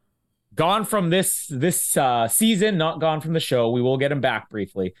show. Gone from this season, not gone from the show. We will get him back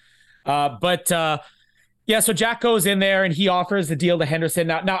briefly. Yeah, so Jack goes in there and he offers the deal to Henderson.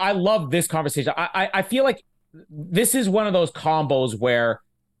 Now I love this conversation. I feel like this is one of those combos where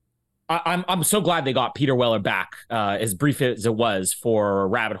I'm so glad they got Peter Weller back, as brief as it was for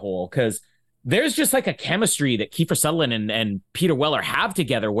Rabbit Hole, because there's just like a chemistry that Kiefer Sutherland and Peter Weller have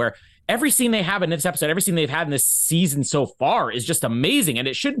together where every scene they have in this episode, every scene they've had in this season so far is just amazing, and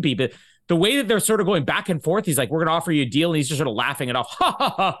it shouldn't be, but the way that they're sort of going back and forth, he's like, we're going to offer you a deal. And he's just sort of laughing it off. Ha, ha,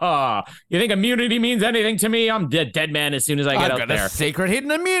 ha, ha. You think immunity means anything to me? I'm dead man as soon as I get out there. I've got a secret hidden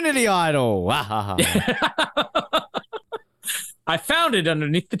immunity idol. I found it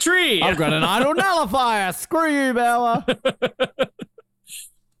underneath the tree. I've got an idol nullifier. Screw you, Bella.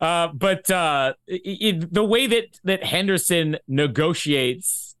 But the way that Henderson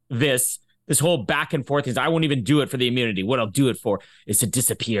negotiates this whole back and forth is, I won't even do it for the immunity. What I'll do it for is to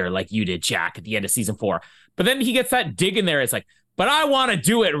disappear like you did, Jack, at the end of season 4. But then he gets that dig in there. It's like, but I want to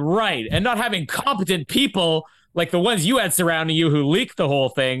do it right, and not having competent people like the ones you had surrounding you who leaked the whole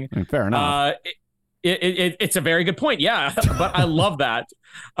thing. Fair enough. It's a very good point. Yeah, but I love that.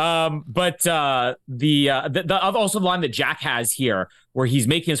 The also the line that Jack has here, where he's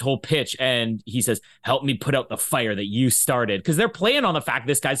making his whole pitch and he says, help me put out the fire that you started. Because they're playing on the fact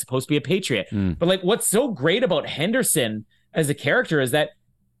this guy's supposed to be a patriot. But like, what's so great about Henderson as a character is that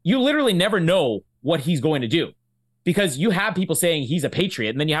you literally never know what he's going to do. Because you have people saying he's a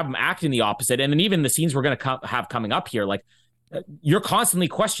patriot, and then you have him acting the opposite. And then even the scenes we're going to have coming up here, like, you're constantly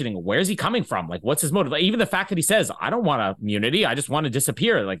questioning, where's he coming from? Like, what's his motive? Like, even the fact that he says, I don't want immunity, I just want to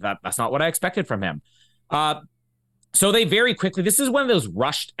disappear. Like, that's not what I expected from him. So they very quickly, this is one of those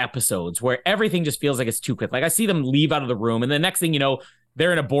rushed episodes where everything just feels like it's too quick. Like, I see them leave out of the room, and the next thing you know,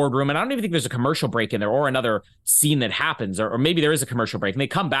 they're in a boardroom, and I don't even think there's a commercial break in there or another scene that happens, or maybe there is a commercial break, and they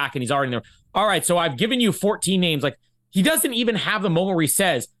come back and he's already in there. All right, so I've given you 14 names. Like, he doesn't even have the moment where he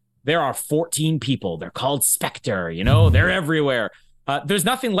says, there are 14 people. They're called Spectre, they're everywhere. There's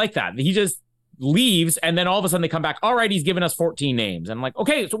nothing like that. He just leaves, and then all of a sudden they come back. All right, he's given us 14 names. And I'm like,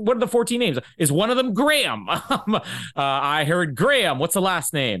 okay, so what are the 14 names? Is one of them Graham? I heard Graham. What's the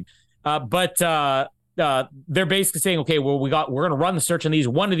last name? But they're basically saying, okay, well, we're going to run the search on these.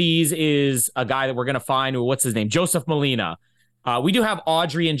 One of these is a guy that we're going to find. What's his name? Joseph Molina. We do have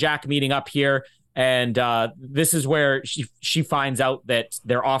Audrey and Jack meeting up here. And this is where she finds out that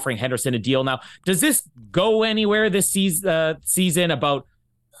they're offering Henderson a deal. Now, does this go anywhere this season about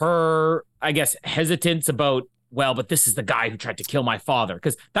her, I guess, hesitance about, well, but this is the guy who tried to kill my father?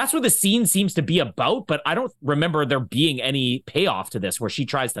 Because that's what the scene seems to be about, but I don't remember there being any payoff to this where she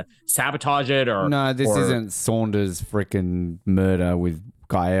tries to sabotage it or... No, this isn't Saunders' freaking murder with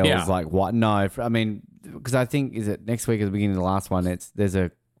Gael's like, what? No, I mean, because I think, is it next week at the beginning of the last one,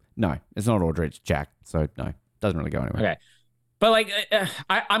 no, it's not Audrey, it's Jack. So, no, doesn't really go anywhere. Okay. But, like,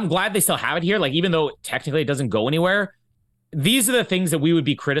 I'm glad they still have it here. Like, even though technically it doesn't go anywhere, these are the things that we would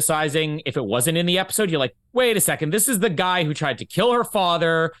be criticizing if it wasn't in the episode. You're like, wait a second, this is the guy who tried to kill her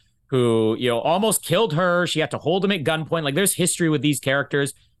father, who, almost killed her. She had to hold him at gunpoint. Like, there's history with these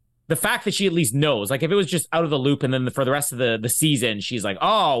characters. The fact that she at least knows, like, if it was just out of the loop and then for the rest of the season, she's like,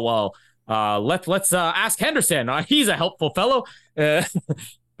 oh, well, let's ask Henderson. He's a helpful fellow.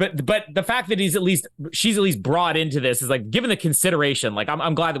 But the fact that she's at least brought into this is like, given the consideration, like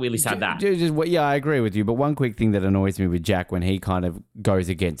I'm glad that we at least had that. Yeah, I agree with you. But one quick thing that annoys me with Jack when he kind of goes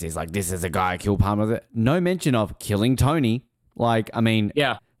against is like, this is a guy who killed Palmer. No mention of killing Tony. Like, I mean,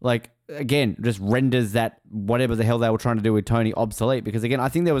 yeah. Like, again, just renders that whatever the hell they were trying to do with Tony obsolete. Because again,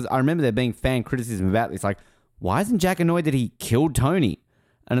 I remember there being fan criticism about this. Like, why isn't Jack annoyed that he killed Tony?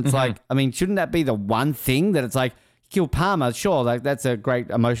 And it's like, I mean, shouldn't that be the one thing that it's like, kill Palmer, sure, like that's a great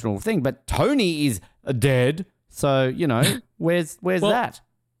emotional thing, but Tony is dead. So, you know, where's that?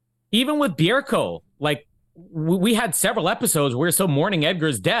 Even with Bierko, like we had several episodes where we're still mourning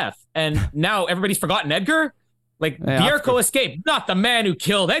Edgar's death, and now everybody's forgotten Edgar. Like, yeah, Bierko escaped, not the man who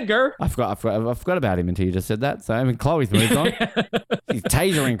killed Edgar. I forgot about him until you just said that. So, I mean, Chloe's moved on. She's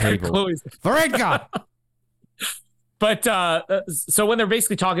tasering people. For Edgar! But so when they're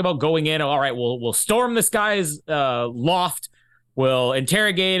basically talking about going in, all right, we'll storm this guy's loft, we'll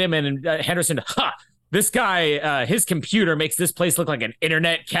interrogate him, and Henderson, this guy, his computer makes this place look like an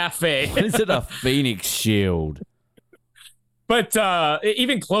internet cafe. What is it, a Phoenix Shield? But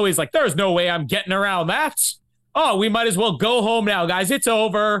even Chloe's like, there's no way I'm getting around that. Oh, we might as well go home now, guys. It's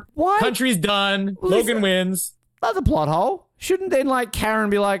over. What? Country's done. Logan wins. That's a plot hole. Shouldn't then, like, Karen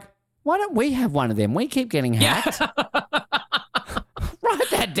be like, why don't we have one of them? We keep getting hacked. Yeah. Write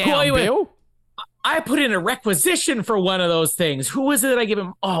that down, Bill. I put in a requisition for one of those things. Who was it that I gave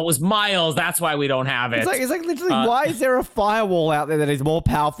him? Oh, it was Miles. That's why we don't have it. It's like literally, why is there a firewall out there that is more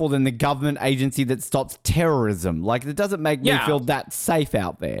powerful than the government agency that stops terrorism? Like, it doesn't make me feel that safe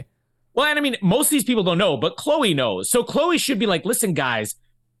out there. Well, and I mean, most of these people don't know, but Chloe knows. So Chloe should be like, listen, guys,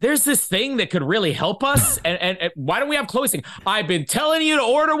 there's this thing that could really help us. And why don't we have Chloe saying, I've been telling you to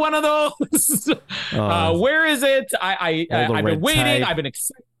order one of those. Where is it? I've been waiting. Tape. I've been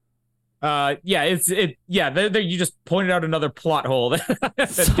excited. You just pointed out another plot hole that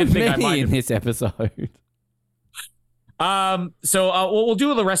so didn't think I many minded. In this episode. We'll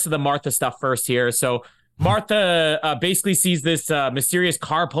do the rest of the Martha stuff first here. So Martha basically sees this mysterious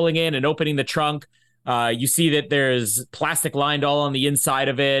car pulling in and opening the trunk. You see that there's plastic lined all on the inside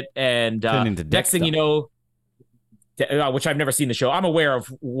of it, and next thing you know, which I've never seen the show. I'm aware of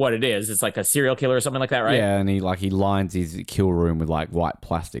what it is. It's like a serial killer or something like that, right? Yeah, and he lines his kill room with like white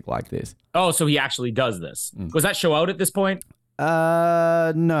plastic like this. Oh, so he actually does this. Was that show out at this point?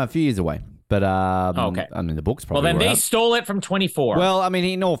 No, a few years away. But okay. I mean, the book's probably. Well, then they out. stole it from 24. Well, I mean,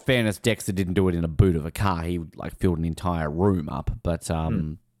 in all fairness, Dexter didn't do it in a boot of a car. He like filled an entire room up. But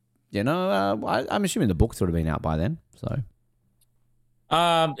I'm assuming the books would have been out by then.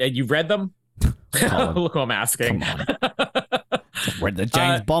 So, you've read them? Look who I'm asking. Come on. Just read the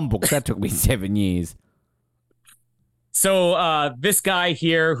James Bond books. That took me 7 years. So this guy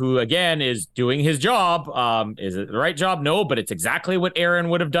here, who again is doing his job, is it the right job? No, but it's exactly what Aaron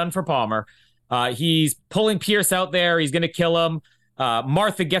would have done for Palmer. He's pulling Pierce out there. He's going to kill him.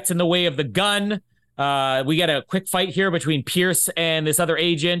 Martha gets in the way of the gun. We get a quick fight here between Pierce and this other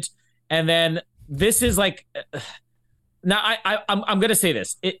agent. And then this is like, now I'm going to say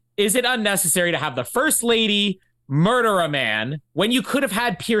this. Is it unnecessary to have the first lady murder a man when you could have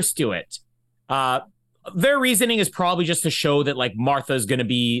had Pierce do it? Their reasoning is probably just to show that like Martha's going to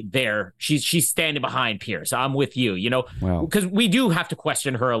be there. She's standing behind Pierce. I'm with you, because we do have to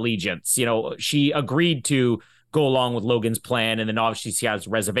question her allegiance. She agreed to go along with Logan's plan, and then obviously she has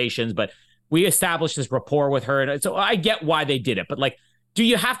reservations, but we established this rapport with her. And so I get why they did it, but like, do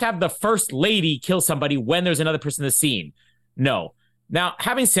you have to have the first lady kill somebody when there's another person in the scene? No. Now,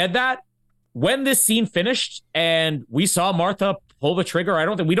 having said that, when this scene finished and we saw Martha pull the trigger,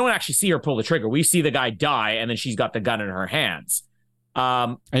 we don't actually see her pull the trigger. We see the guy die, and then she's got the gun in her hands.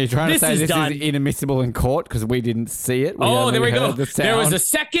 Are you trying to say this is inadmissible in court because we didn't see it? There we go. There was a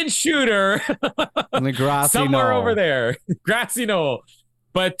second shooter on the grassy somewhere knoll. Over there, grassy knoll.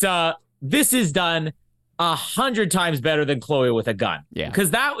 But this is done 100 times better than Chloe with a gun. Yeah,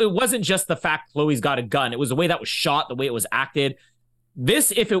 because it wasn't just the fact Chloe's got a gun; it was the way that was shot, the way it was acted.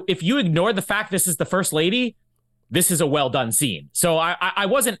 This, if you ignore the fact this is the first lady, this is a well done scene. So I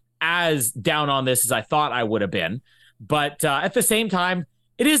wasn't as down on this as I thought I would have been. But at the same time,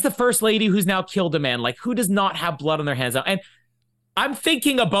 it is the first lady who's now killed a man. Like, who does not have blood on their hands now? And I'm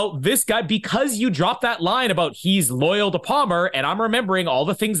thinking about this guy because you dropped that line about he's loyal to Palmer. And I'm remembering all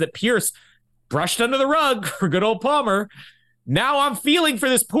the things that Pierce brushed under the rug for good old Palmer. Now I'm feeling for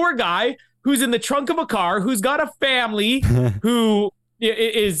this poor guy who's in the trunk of a car, who's got a family, who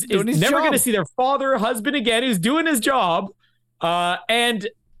is never going to see their father or husband again, who's doing his job. And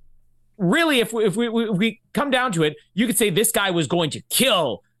really, if we come down to it, you could say this guy was going to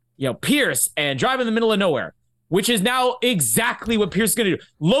kill, Pierce and drive in the middle of nowhere, which is now exactly what Pierce is going to do.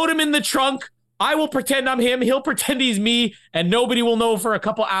 Load him in the trunk. I will pretend I'm him. He'll pretend he's me, and nobody will know for a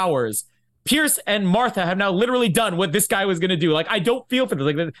couple hours. Pierce and Martha have now literally done what this guy was going to do. Like, I don't feel for this.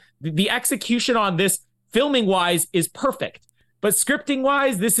 Like, the execution on this filming wise is perfect. But scripting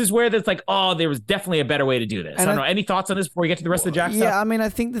wise, this is where there's like, oh, there was definitely a better way to do this. I don't know. Any thoughts on this before we get to the rest of the Jack stuff? Yeah, I mean, I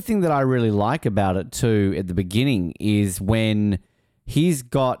think the thing that I really like about it too at the beginning is when he's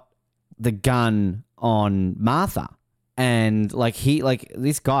got the gun on Martha. And like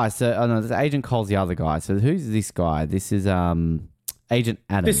this guy, so no, Agent Cole's the other guy. So who's this guy? This is Agent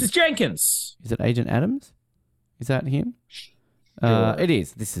Adams. This is Jenkins. Is it Agent Adams? Is that him? It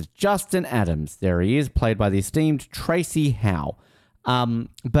is. This is Justin Adams. There he is, played by the esteemed Tracy Howe.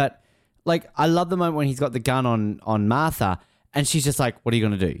 But like, I love the moment when he's got the gun on Martha, and she's just like, "What are you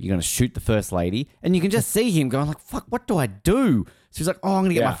going to do? You're going to shoot the first lady?" And you can just see him going like, "Fuck, what do I do?" So he's like, "Oh, I'm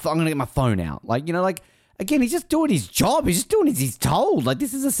going to get my phone out." Like, you know, like again, he's just doing his job. He's just doing as he's told. Like,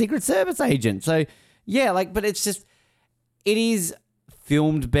 this is a Secret Service agent. So yeah, like, but it's just, it is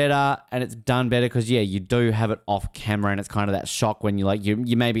filmed better and it's done better because, yeah, you do have it off camera and it's kind of that shock when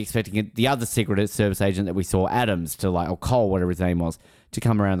you may be expecting the other Secret Service agent that we saw, Adams, to like, or Cole, whatever his name was, to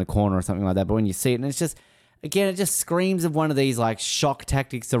come around the corner or something like that. But when you see it, and it's just, again, it just screams of one of these like shock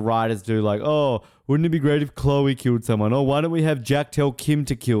tactics the writers do, like, oh, wouldn't it be great if Chloe killed someone? Oh, why don't we have Jack tell Kim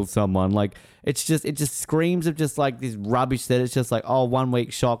to kill someone? Like, it just screams of just like this rubbish that it's just like, oh, 1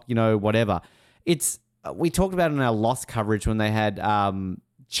 week shock, you know, whatever. It's, we talked about it in our Lost coverage when they had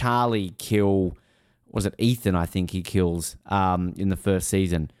Charlie kill, was it Ethan, I think he kills in the first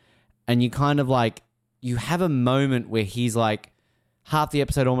season. And you kind of like, you have a moment where he's like, half the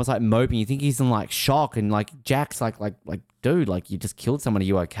episode almost like moping. You think he's in like shock, and like Jack's like, dude, like you just killed someone. Are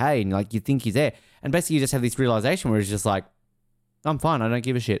you okay? And like you think he's there, and basically you just have this realization where he's just like, I'm fine. I don't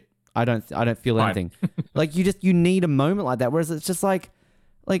give a shit. I don't feel anything. Like you need a moment like that. Whereas it's just like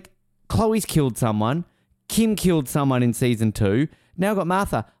Chloe's killed someone, Kim killed someone in season 2. Now got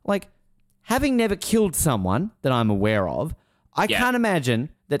Martha. Like, having never killed someone that I'm aware of, I can't imagine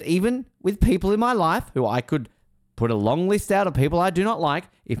that even with people in my life who I could put a long list out of people I do not like,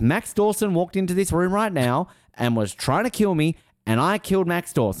 if Max Dawson walked into this room right now and was trying to kill me and I killed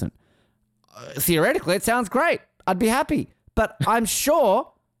Max Dawson, theoretically it sounds great. I'd be happy. But I'm sure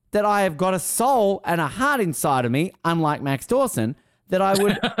that I have got a soul and a heart inside of me, unlike Max Dawson, that I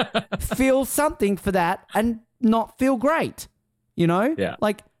would feel something for that and not feel great. You know? Yeah.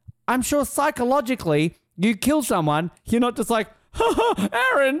 Like, I'm sure psychologically, you kill someone, you're not just like,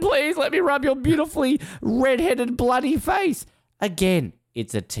 Aaron, please let me rub your beautifully red-headed bloody face. Again,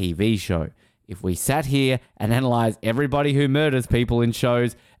 it's a TV show. If we sat here and analysed everybody who murders people in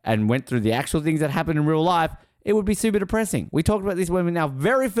shows and went through the actual things that happen in real life, it would be super depressing. We talked about this when in our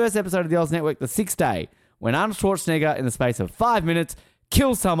very first episode of the Oz Network, The Sixth Day, when Arnold Schwarzenegger, in the space of 5 minutes,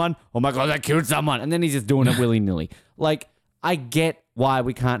 kills someone. Oh my God, I killed someone. And then he's just doing it willy-nilly. Like, I get why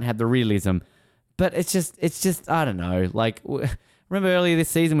we can't have the realism, but it's just, I don't know. Like, remember earlier this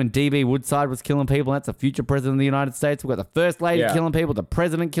season when DB Woodside was killing people? That's the future president of the United States. We've got the first lady killing people, the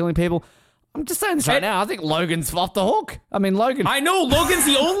president killing people. I'm just saying this right now. I think Logan's off the hook. I mean, Logan. I know Logan's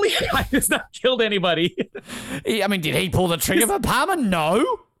the only guy who's not killed anybody. I mean, did he pull the trigger for Palmer?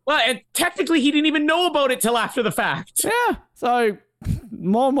 No. Well, and technically he didn't even know about it till after the fact. Yeah. So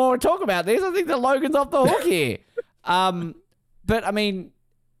more talk about this. I think that Logan's off the hook here. But I mean,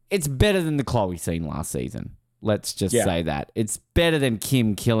 it's better than the Chloe scene last season. Let's just say that. It's better than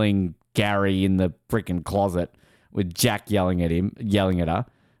Kim killing Gary in the freaking closet with Jack yelling at her.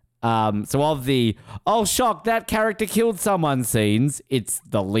 So of the, oh, shock, that character killed someone scenes, it's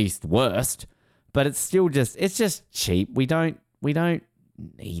the least worst, but it's still just, it's just cheap. We don't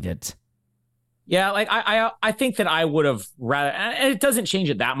need it. Yeah, like I think that I would have rather, and it doesn't change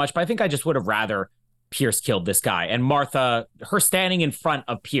it that much, but I think I just would have rather Pierce killed this guy, and Martha, her standing in front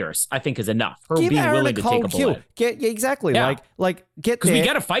of Pierce, I think is enough. Her being willing to take a bullet. Exactly. Yeah. Like get because there. we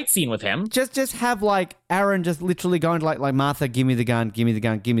get a fight scene with him. Just have like Aaron just literally going to like Martha, give me the gun,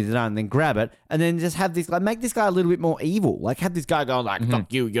 and then grab it, and then just have this like make this guy a little bit more evil. Like have this guy go like,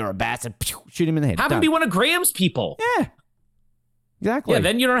 fuck you, you're a bastard, shoot him in the head. Have him be one of Graham's people. Yeah. Exactly. Yeah,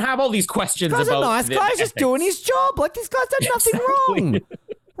 then you don't have all these questions about. A nice guy's just doing his job. Like this guy's done nothing wrong.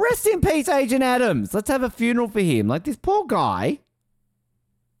 Rest in peace, Agent Adams. Let's have a funeral for him. Like this poor guy.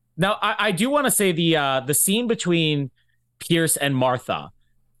 Now, I do want to say the scene between Pierce and Martha,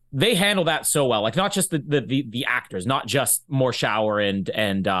 they handle that so well. Like not just the actors, not just Morshower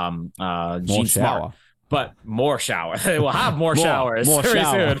and Gene Smart, but Morshower. They will have more showers very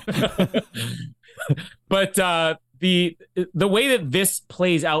soon. But the way that this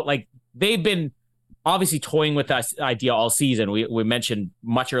plays out, like they've been obviously toying with this idea all season. We mentioned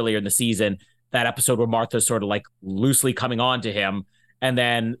much earlier in the season that episode where Martha's sort of like loosely coming on to him. And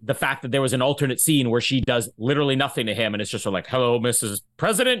then the fact that there was an alternate scene where she does literally nothing to him. And it's just sort of like, hello, Mrs.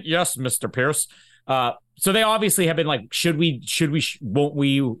 President. Yes, Mr. Pierce. So they obviously have been like, won't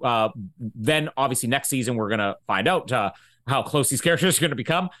we? Then obviously next season we're gonna find out how close these characters are gonna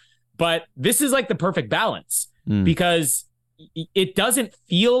become. But this is like the perfect balance because it doesn't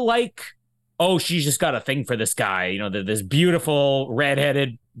feel like, oh, she's just got a thing for this guy, you know, this beautiful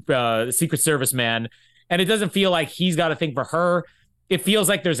redheaded Secret Service man, and it doesn't feel like he's got a thing for her. It feels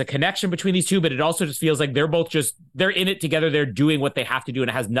like there's a connection between these two, but it also just feels like they're in it together. They're doing what they have to do, and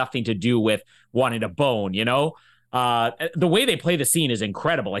it has nothing to do with wanting to bone, you know? The way they play the scene is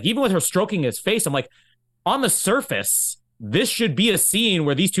incredible. Like, even with her stroking his face, I'm like, on the surface, this should be a scene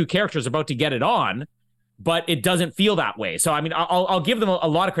where these two characters are about to get it on, but it doesn't feel that way. So, I mean, I'll give them a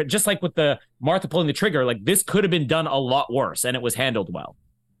lot of credit. Just like with the Martha pulling the trigger, like, this could have been done a lot worse, and it was handled well.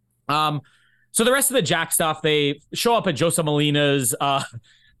 So the rest of the Jack stuff, they show up at Joseph Molina's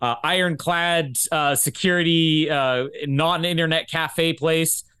ironclad security, non-internet cafe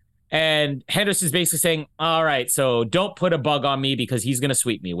place. And Henderson's basically saying, all right, so don't put a bug on me because he's going to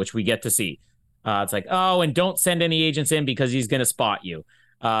sweep me, which we get to see. It's like, oh, and don't send any agents in because he's going to spot you.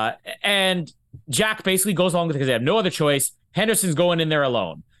 And Jack basically goes along with it because they have no other choice. Henderson's going in there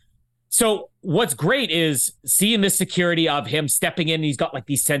alone. So what's great is seeing this security of him stepping in. He's got like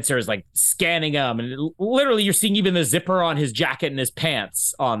these sensors like scanning him. And literally you're seeing even the zipper on his jacket and his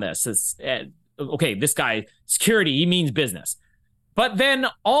pants on this. Okay, this guy, security, he means business. But then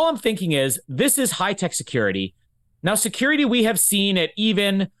all I'm thinking is this is high-tech security. Now, security we have seen at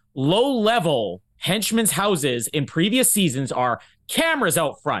even low-level henchmen's houses in previous seasons are cameras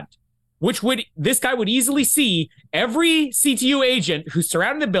out front, which this guy would easily see every CTU agent who's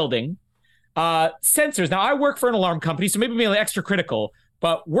surrounding the building. Sensors. Now, I work for an alarm company, so maybe extra critical,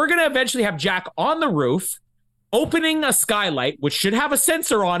 but we're going to eventually have Jack on the roof opening a skylight, which should have a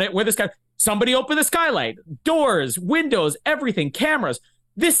sensor on it where this guy, somebody open the skylight, doors, windows, everything, cameras.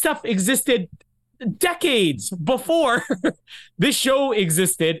 This stuff existed decades before this show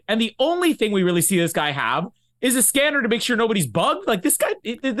existed. And the only thing we really see this guy have is a scanner to make sure nobody's bugged. Like, this guy,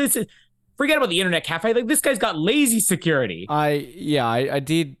 this is, forget about the internet cafe. Like, this guy's got lazy security. I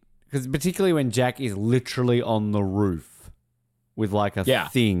did. Because particularly when Jack is literally on the roof with like a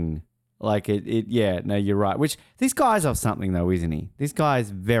thing. Like no, you're right. Which, this guy's off something though, isn't he? This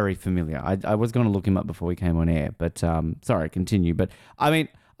guy's very familiar. I was going to look him up before we came on air, but sorry, continue. But I mean,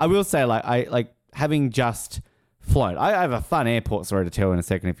 I will say like having just flown, I have a fun airport story to tell in a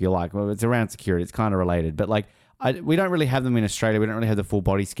second if you like. Well, it's around security. It's kind of related. But like, we don't really have them in Australia. We don't really have the full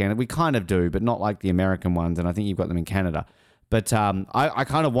body scanner. We kind of do, but not like the American ones. And I think you've got them in Canada. But I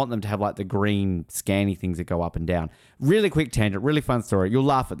kind of want them to have like the green scanny things that go up and down. Really quick tangent, really fun story. You'll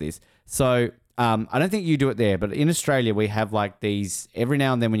laugh at this. So I don't think you do it there, but in Australia we have like these, every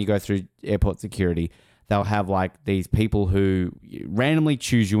now and then when you go through airport security, they'll have like these people who randomly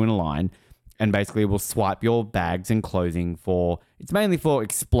choose you in a line and basically will swipe your bags and clothing for, it's mainly for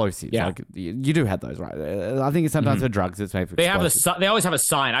explosives. Yeah. Like, you do have those, right? I think it's sometimes for drugs. It's made for explosives. They always have a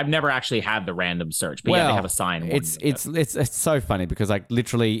sign. I've never actually had the random search, but they have a sign. It's so funny because like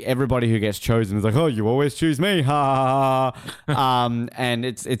literally everybody who gets chosen is like, oh, you always choose me, ha ha ha. And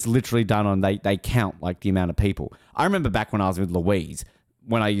it's literally done on, they count like the amount of people. I remember back when I was with Louise,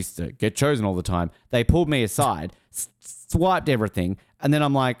 when I used to get chosen all the time, they pulled me aside, swiped everything, and then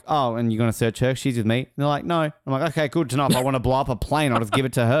I'm like, oh, and you're going to search her? She's with me? And they're like, no. I'm like, okay, good to know. If I want to blow up a plane, I'll just give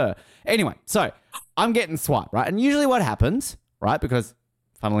it to her. Anyway, so I'm getting swiped, right? And usually what happens, right, because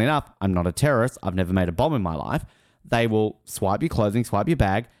funnily enough, I'm not a terrorist. I've never made a bomb in my life. They will swipe your clothing, swipe your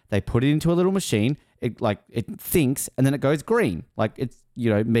bag. They put it into a little machine. It thinks, and then it goes green. Like, it's,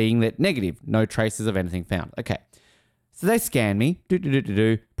 meaning that negative, no traces of anything found. Okay. So they scan me, put it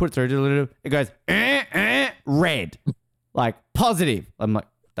through, it goes, red. Like, positive. I'm like,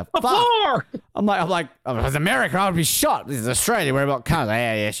 the fuck? I'm like, if it was America, I would be shot. This is Australia. We're about cars.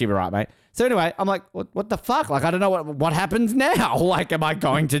 Yeah, she'd be right, mate. So anyway, I'm like, what the fuck? Like, I don't know what happens now. Like, am I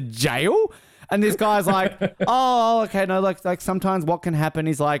going to jail? And this guy's like, oh, okay, no, like sometimes what can happen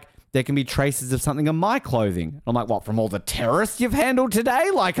is like, there can be traces of something on my clothing. I'm like, what, from all the terrorists you've handled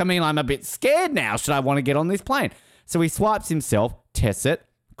today? Like, I mean, I'm a bit scared now. Should I want to get on this plane? So he swipes himself, tests it,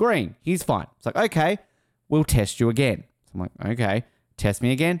 green. He's fine. It's like, okay, we'll test you again. I'm like, okay, test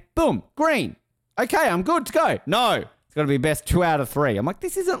me again. Boom, green. Okay, I'm good to go. No, it's got to be best 2 out of 3. I'm like,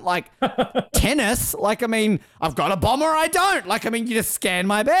 this isn't like tennis. Like, I mean, I've got a bomb or I don't. Like, I mean, you just scan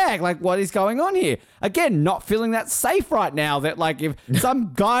my bag. Like, what is going on here? Again, not feeling that safe right now that like if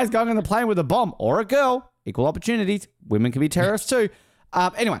some guy's going on the plane with a bomb or a girl, equal opportunities, women can be terrorists too.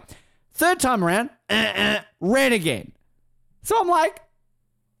 Anyway, third time around, red again. So I'm like,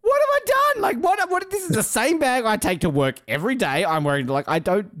 what have I done? Like, what? This is the same bag I take to work every day. I'm wearing, like, I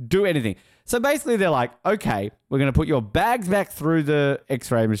don't do anything. So basically, they're like, okay, we're going to put your bags back through the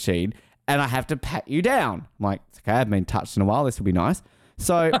x-ray machine and I have to pat you down. I'm like, okay, I haven't been touched in a while. This will be nice.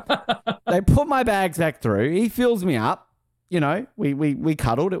 So they put my bags back through. He fills me up. You know, we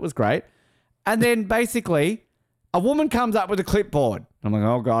cuddled. It was great. And then basically, a woman comes up with a clipboard. I'm like,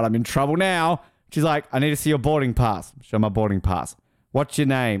 oh, God, I'm in trouble now. She's like, I need to see your boarding pass. Show my boarding pass. What's your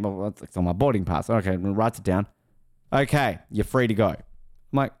name? Oh, it's on my boarding pass. Okay, writes it down. Okay, you're free to go. I'm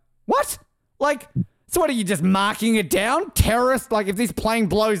like, what? Like, so what, are you just marking it down? Terrorist? Like, if this plane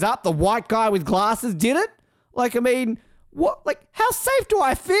blows up, the white guy with glasses did it? Like, I mean, what? Like, how safe do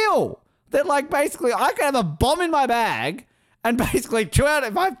I feel? That, like, basically, I can have a bomb in my bag and basically if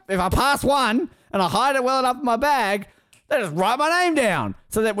I pass one and I hide it well enough in my bag, they just write my name down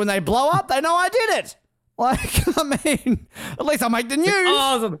so that when they blow up, they know I did it. Like, I mean, at least I'll make the news.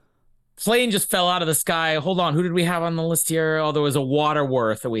 Oh, plane just fell out of the sky. Hold on. Who did we have on the list here? Oh, there was a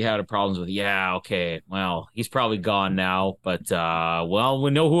Waterworth that we had problems with. Yeah, okay. Well, he's probably gone now, but, well,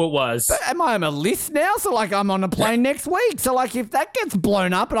 we know who it was. But am I on a list now? So, like, I'm on a plane next week. So, like, if that gets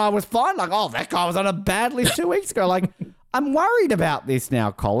blown up and I was fine, like, oh, that guy was on a bad list 2 weeks ago. Like, I'm worried about this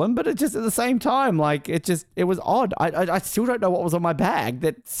now, Colin, but it just at the same time, like, it was odd. I still don't know what was on my bag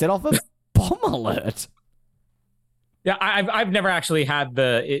that set off a bomb alert. Yeah, I've never actually had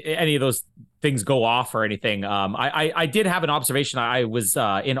any of those things go off or anything. I did have an observation. I was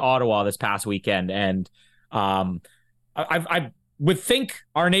in Ottawa this past weekend, and I would think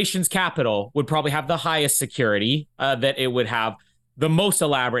our nation's capital would probably have the highest security, that it would have the most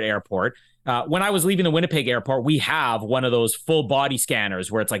elaborate airport. When I was leaving the Winnipeg airport, we have one of those full body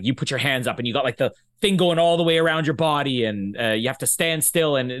scanners where it's like you put your hands up and you got like the thing going all the way around your body, and you have to stand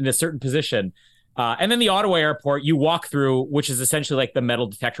still and in a certain position. And then the Ottawa airport, you walk through, which is essentially like the metal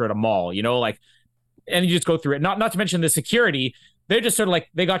detector at a mall, you know, like, and you just go through it. Not to mention the security. They're just sort of like,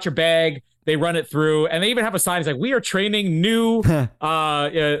 they got your bag, they run it through, and they even have a sign that's like, we are training new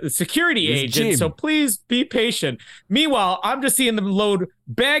security agents, so please be patient. Meanwhile, I'm just seeing them load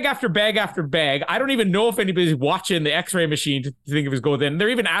bag after bag after bag. I don't even know if anybody's watching the x-ray machine to think of his go in. They're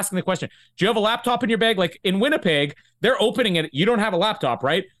even asking the question, do you have a laptop in your bag? Like in Winnipeg, they're opening it. You don't have a laptop,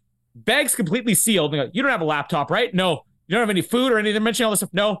 right? Bag's completely sealed. Go, you don't have a laptop, right? No. You don't have any food or anything. They're mentioning all this stuff.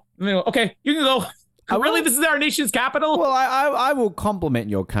 No. And they go, okay, you can go. Really? This is our nation's capital? Well, I will compliment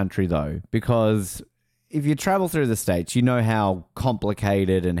your country, though, because if you travel through the States, you know how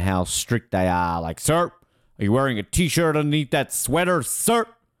complicated and how strict they are. Like, sir, are you wearing a T-shirt underneath that sweater, sir?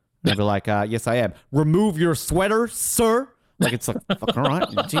 They'll be like, yes, I am. Remove your sweater, sir. Like, it's like, fucking all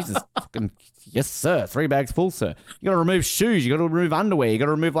right. Jesus, fucking, yes, sir. 3 bags full, sir. You got to remove shoes. You got to remove underwear. You got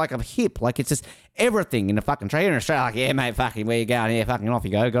to remove, like, a hip. Like, it's just everything in the fucking tray. In Australia, like, yeah, mate, fucking, where you going? Yeah, fucking off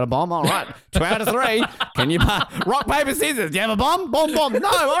you go. Got a bomb? All right. 2 out of 3. Can you rock, paper, scissors? Do you have a bomb? Bomb. No. All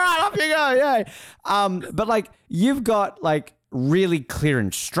right, off you go. Yeah. But, like, you've got, like, really clear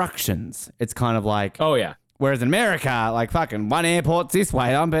instructions. It's kind of like... Oh, yeah. Whereas in America, like, fucking one airport's this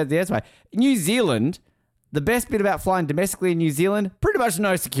way, I'm this way. In New Zealand... The best bit about flying domestically in New Zealand, pretty much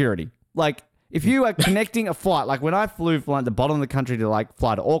no security. Like, if you are connecting a flight, like when I flew from like the bottom of the country to like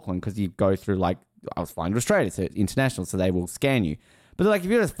fly to Auckland, because you go through like, I was flying to Australia, so it's international, so they will scan you. But like, if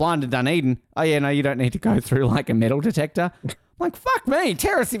you're just flying to Dunedin, oh yeah, no, you don't need to go through like a metal detector. I'm like, fuck me,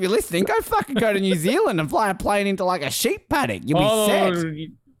 terrorists, if you're listening, go to New Zealand and fly a plane into like a sheep paddock. You'll be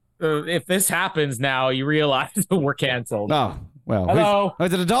set. If this happens now, you realize we're canceled. Oh, well. Hello.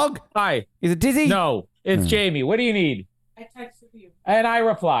 Is it a dog? Hi. Is it Dizzy? No. It's Jamie. What do you need? I texted you. And I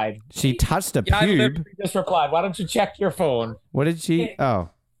replied. She touched a Yeah, I pube. literally just replied. Why don't you check your phone? What did she? Oh.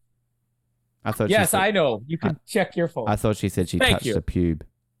 I thought. Yes, she said, I know. You can check your phone. I thought she said she Thank touched you. a pube.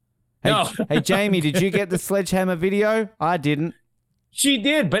 Hey, No. hey, Jamie, did you get the sledgehammer video? I didn't. She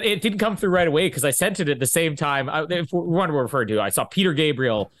did, but it didn't come through right away because I sent it at the same time. If we want to refer to, I saw Peter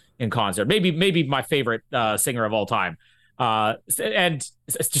Gabriel in concert. Maybe my favorite singer of all time. And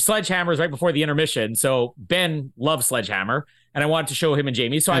Sledgehammer is right before the intermission. So Ben loves Sledgehammer, and I wanted to show him and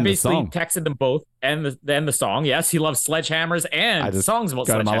Jamie. So I basically texted them both and the song. Yes, he loves sledgehammers and songs about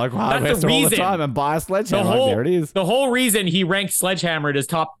go Sledgehammer. to my local hardware store all the time and buy a sledgehammer. There it is. The whole reason he ranked Sledgehammer at his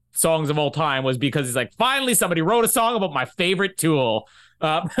top songs of all time was because he's like, finally somebody wrote a song about my favorite Tool.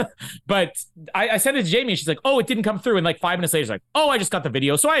 But I sent it to Jamie and she's like, oh, it didn't come through. And like 5 minutes later, she's like, oh, I just got the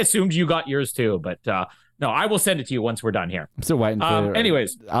video. So I assumed you got yours too. But no, I will send it to you once we're done here. I'm still waiting for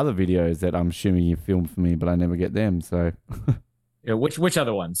anyways, other videos that I'm assuming you filmed for me, but I never get them. So which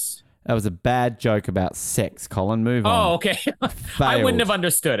other ones? That was a bad joke about sex, Colin. Move on. Oh, okay. I wouldn't have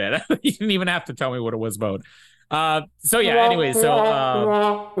understood it. You didn't even have to tell me what it was about. So yeah, anyway, and even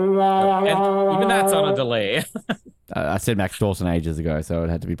that's on a delay. I said Max Dawson ages ago, so it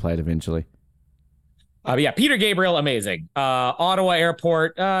had to be played eventually. But yeah, Peter Gabriel, amazing. Ottawa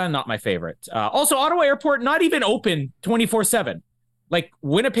Airport, not my favorite. Also, Ottawa Airport, not even open 24/7. Like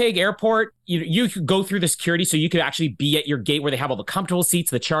Winnipeg Airport, you could go through the security, so you could actually be at your gate where they have all the comfortable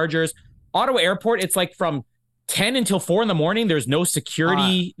seats, the chargers. Ottawa Airport, it's like from 10 until 4 in the morning. There's no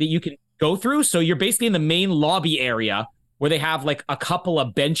security that you can go through. So you're basically in the main lobby area where they have like a couple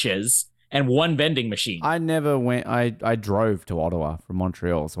of benches and one vending machine. I never went. I drove to Ottawa from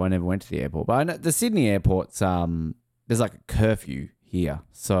Montreal, so I never went to the airport. But I know the Sydney airport's there's like a curfew here,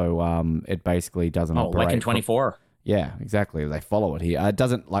 so it basically doesn't operate. Like in 24. Yeah, exactly. They follow it here. It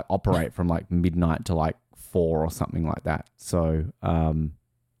doesn't like operate from like midnight to like 4 or something like that. So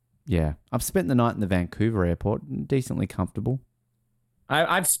yeah, I've spent the night in the Vancouver airport, decently comfortable.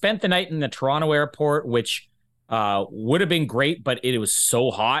 I've spent the night in the Toronto airport, which would have been great, but it was so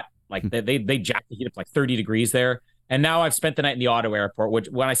hot. Like they jacked the heat up like 30 degrees there. And now I've spent the night in the Ottawa airport, which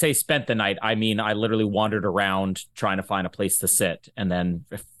when I say spent the night, I mean I literally wandered around trying to find a place to sit. And then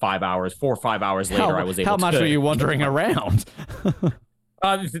 4 or 5 hours later, I was able to. How much were you wandering around?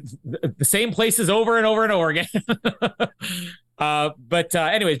 The same places over and over and over again. But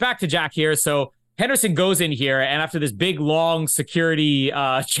anyways, back to Jack here. So Henderson goes in here, and after this big, long security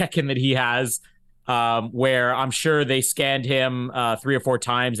check-in that he has, where I'm sure they scanned him 3 or 4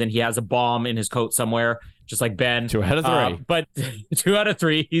 times, and he has a bomb in his coat somewhere, just like Ben. 2 out of 3. But 2 out of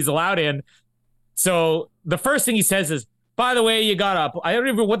 3, he's allowed in. So the first thing he says is, by the way, you got I don't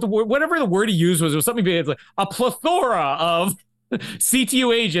even whatever the word he used was something big. It's like a plethora of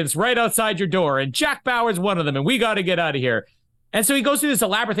CTU agents right outside your door, and Jack Bauer's one of them, and we got to get out of here. And so he goes through this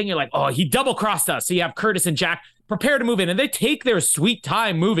elaborate thing. You're like, oh, he double-crossed us. So you have Curtis and Jack prepare to move in, and they take their sweet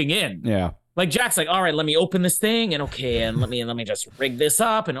time moving in. Yeah. Like Jack's like, all right, let me open this thing, and okay, and let me just rig this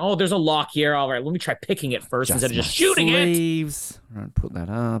up, and oh, there's a lock here. All right, let me try picking it first instead of just shooting sleeves. All right, put that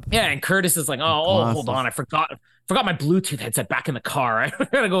up. Yeah, and Curtis is like, oh, hold on, I forgot my Bluetooth headset back in the car. I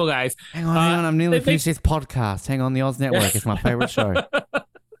gotta go, guys. Hang on, I'm nearly finished this podcast. Hang on, the Oz Network is my favorite show.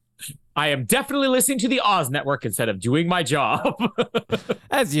 I am definitely listening to the Oz Network instead of doing my job.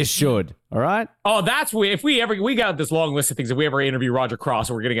 As you should, all right? Oh, that's if we got this long list of things. If we ever interview Roger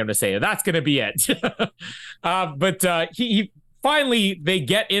Cross, we're going to get him to say it. That's going to be it. But he finally, they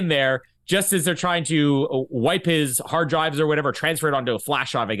get in there just as they're trying to wipe his hard drives or whatever, transfer it onto a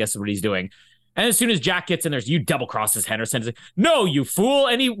flash drive, I guess is what he's doing. And as soon as Jack gets in there, you double crosses Henderson. He's like, no, you fool.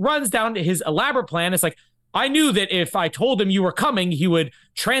 And he runs down to his elaborate plan. It's like, I knew that if I told him you were coming, he would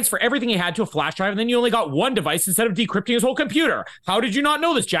transfer everything he had to a flash drive, and then you only got one device instead of decrypting his whole computer. How did you not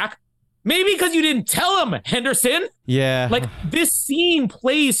know this, Jack? Maybe because you didn't tell him, Henderson. Yeah. Like, this scene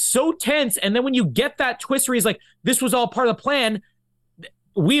plays so tense, and then when you get that twist where he's like, this was all part of the plan,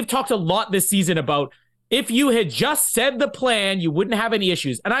 we've talked a lot this season about if you had just said the plan, you wouldn't have any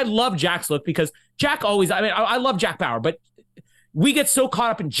issues. And I love Jack's look because Jack always, I love Jack Bauer, but we get so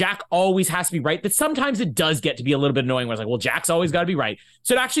caught up in Jack always has to be right that sometimes it does get to be a little bit annoying where it's like, well, Jack's always got to be right.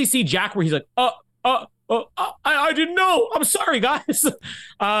 So to actually see Jack where he's like, I didn't know. I'm sorry, guys.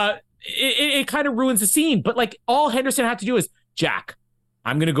 It kind of ruins the scene. But like all Henderson had to do is, Jack,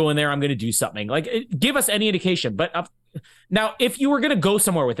 I'm going to go in there. I'm going to do something. Like give us any indication. But now, if you were going to go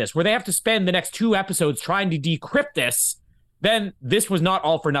somewhere with this, where they have to spend the next 2 episodes trying to decrypt this, then this was not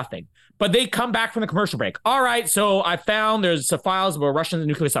all for nothing. But they come back from the commercial break. All right, so I found there's some files about Russian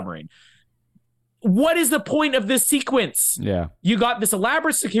nuclear submarine. What is the point of this sequence? Yeah. You got this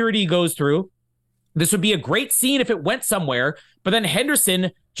elaborate security goes through. This would be a great scene if it went somewhere, but then Henderson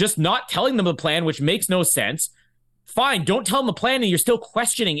just not telling them the plan, which makes no sense. Fine, don't tell them the plan, and you're still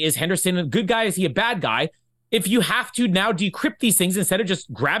questioning, is Henderson a good guy? Is he a bad guy? If you have to now decrypt these things instead of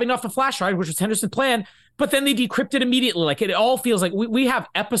just grabbing off the flash drive, which was Henderson's plan, but then they decrypt it immediately. Like it all feels like we have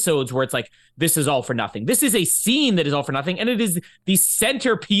episodes where it's like, this is all for nothing. This is a scene that is all for nothing. And it is the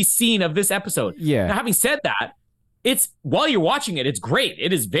centerpiece scene of this episode. Yeah. Now, having said that, it's while you're watching it, it's great.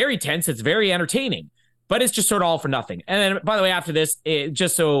 It is very tense. It's very entertaining, but it's just sort of all for nothing. And then, by the way, after this,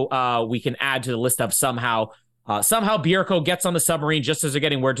 just so we can add to the list of somehow Bierko gets on the submarine just as they're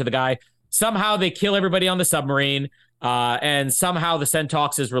getting word to the guy. Somehow they kill everybody on the submarine, and somehow the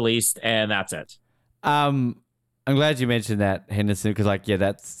Centaux is released, and that's it. I'm glad you mentioned that, Henderson, because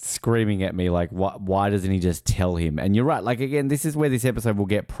that's screaming at me. Like, why doesn't he just tell him? And you're right. Like, again, this is where this episode will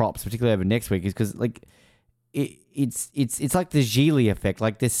get props, particularly over next week, is because like it's like the Gigli effect.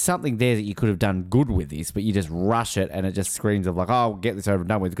 Like, there's something there that you could have done good with this, but you just rush it, and it just screams of like, oh, I'll get this over and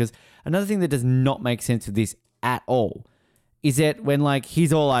done with. Because another thing that does not make sense with this at all is it when like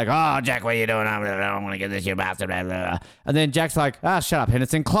he's all like, "Oh, Jack, what are you doing? I don't want to get this, you bastard." Blah, blah, blah. And then Jack's like, "Shut up,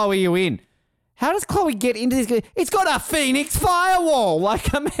 Henderson. Chloe, you in?" How does Chloe get into this? It's got a Phoenix firewall.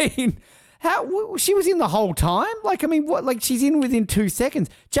 Like, I mean, how she was in the whole time? Like, I mean, what? Like, she's in within 2 seconds.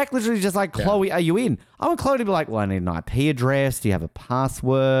 Jack literally just like, "Chloe, are you in?" I want Chloe to be like, "Well, I need an IP address. Do you have a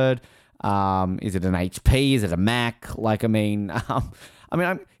password? Is it an HP? Is it a Mac?" Like, I mean,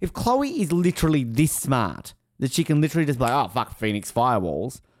 if Chloe is literally this smart that she can literally just be like, "Oh, fuck Phoenix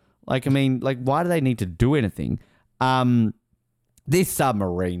firewalls." Like, I mean, like, why do they need to do anything? This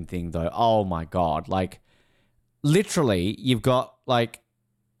submarine thing, though, oh my God. Like, literally, you've got, like,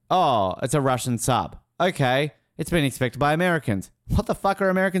 oh, it's a Russian sub. Okay, it's been expected by Americans. What the fuck are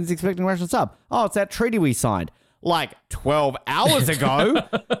Americans expecting a Russian sub? Oh, it's that treaty we signed, like, 12 hours ago.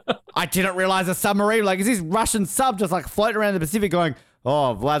 I didn't realize a submarine. Like, is this Russian sub just, like, floating around the Pacific going,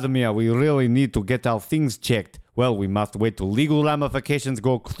 "Oh, Vladimir, we really need to get our things checked. Well, we must wait till legal ramifications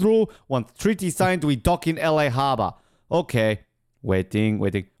go through. Once treaty signed, we dock in LA Harbor. Okay. Waiting.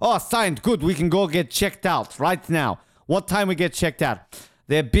 Oh, signed. Good. We can go get checked out right now. What time we get checked out?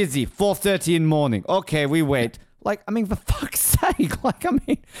 They're busy. 4:30 in the morning. Okay, we wait." Like, I mean, for fuck's sake. Like, I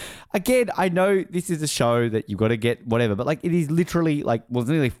mean, again, I know this is a show that you've got to get whatever, but like, it is literally like, well, it's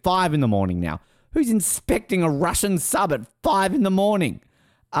nearly 5 in the morning now. Who's inspecting a Russian sub at 5 in the morning?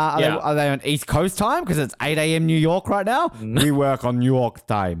 Are they on East Coast time? Because it's 8 a.m. New York right now. We work on New York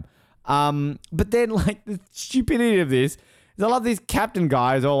time. But then, like, the stupidity of this is I love these captain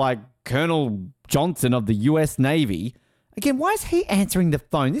guys, all like Colonel Johnson of the U.S. Navy. Again, why is he answering the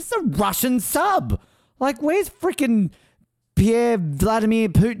phone? This is a Russian sub. Like, where's freaking Pierre Vladimir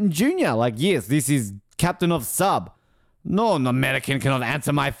Putin Jr.? Like, yes, this is captain of sub. No, an American cannot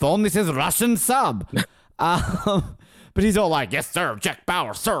answer my phone. This is Russian sub. But he's all like, "Yes, sir, Jack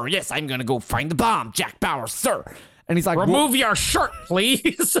Bauer, sir. Yes, I'm going to go find the bomb, Jack Bauer, sir." And he's like, "Remove your shirt,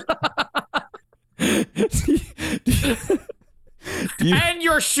 please." And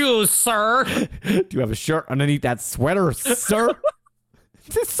your shoes, sir. Do you have a shirt underneath that sweater, sir?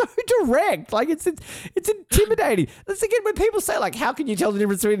 It's so direct. Like, it's intimidating. That's again when people say, like, how can you tell the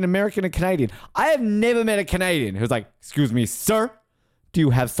difference between an American and Canadian? I have never met a Canadian who's like, "Excuse me, sir. Do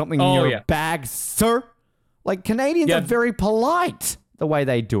you have something in your bag, sir?" Like, Canadians are very polite the way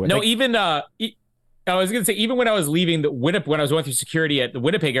they do it. No, like, even I was going to say, even when I was leaving when I was going through security at the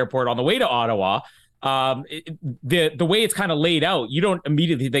Winnipeg airport on the way to Ottawa, the way it's kind of laid out, you don't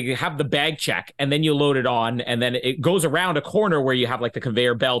immediately, they have the bag check and then you load it on and then it goes around a corner where you have like the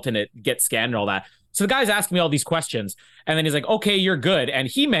conveyor belt and it gets scanned and all that. So the guy's asking me all these questions and then he's like, "Okay, you're good." And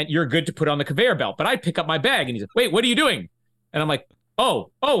he meant you're good to put on the conveyor belt, but I pick up my bag and he's like, "Wait, what are you doing?" And I'm like,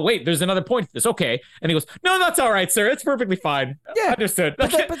 Oh, wait, there's another point to this. Okay. And he goes, "No, that's all right, sir. It's perfectly fine." Yeah. Understood.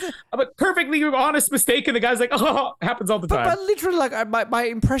 But perfectly honest mistake. And the guy's like, "Oh, happens all the time." But literally, like, my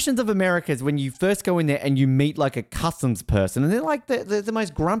impressions of America is when you first go in there and you meet like a customs person and they're like the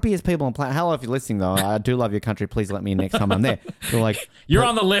most grumpiest people on planet. Hello, if you're listening, though. I do love your country. Please let me in next time I'm there. They're like, "You're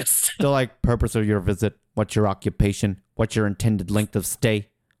on the list." They're like, "Purpose of your visit? What's your occupation? What's your intended length of stay?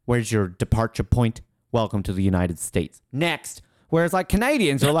 Where's your departure point? Welcome to the United States. Next." Whereas like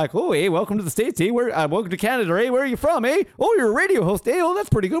Canadians are like, "Oh, hey, welcome to the States, hey, welcome to Canada, hey, where are you from, hey? Oh, you're a radio host, hey, oh, that's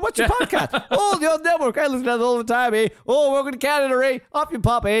pretty good. What's your podcast? Oh, the old network, I listen to that all the time, hey. Oh, welcome to Canada, hey, up your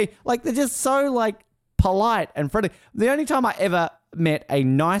pop, hey." Like, they're just so like polite and friendly. The only time I ever met a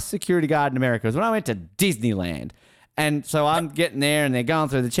nice security guard in America was when I went to Disneyland. And so I'm getting there and they're going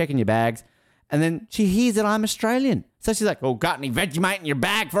through, they're checking your bags. And then she hears that I'm Australian. So she's like, "Oh, got any Vegemite in your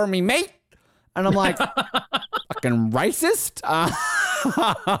bag for me, mate?" And I'm like, fucking racist?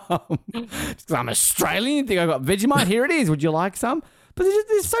 Just 'cause I'm Australian, you think I got Vegemite? Here it is. Would you like some? But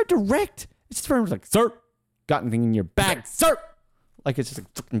they're so direct. It's just very much like, "Sir, got anything in your bag, sir?" Like, it's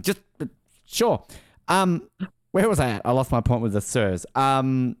just like, sure. Where was I at? I lost my point with the sirs.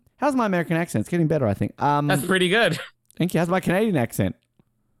 How's my American accent? It's getting better, I think. That's pretty good. Thank you. How's my Canadian accent?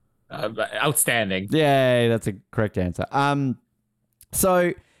 Outstanding. Yay, that's a correct answer.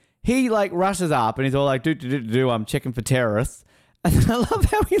 So he like rushes up and he's all like, I'm checking for terrorists. And then I love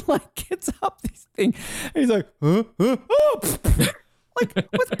how he like gets up this thing and he's like, oh. Like,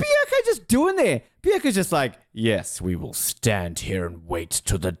 what's Bianca just doing there? Bianca's just like, "Yes, we will stand here and wait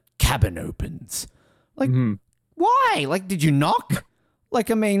till the cabin opens." Like, why? Like, did you knock? I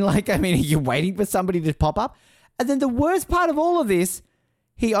mean, are you waiting for somebody to pop up? And then the worst part of all of this,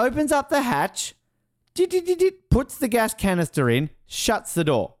 he opens up the hatch, puts the gas canister in, shuts the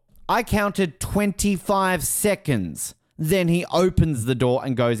door. I counted 25 seconds. Then he opens the door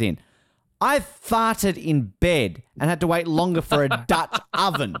and goes in. I farted in bed and had to wait longer for a Dutch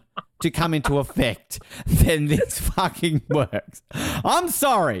oven to come into effect, then this fucking works. I'm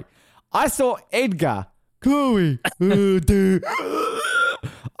sorry. I saw Edgar, Chloe,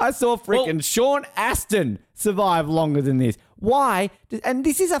 I saw freaking Sean Astin survive longer than this. Why? And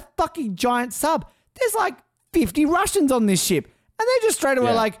this is a fucking giant sub. There's like 50 Russians on this ship. And they're just straight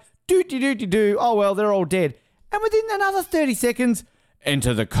away like, do. Oh, well, they're all dead. And within another 30 seconds,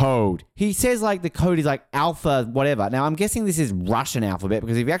 enter the code. He says like the code is like alpha whatever. Now, I'm guessing this is Russian alphabet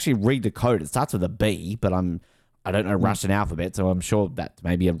because if you actually read the code, it starts with a B, but I don't know Russian alphabet, so I'm sure that's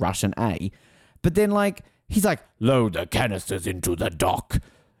maybe a Russian A. But then like, he's like, load the canisters into the dock.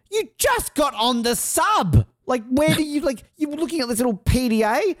 You just got on the sub. Like, where do you, like, you're looking at this little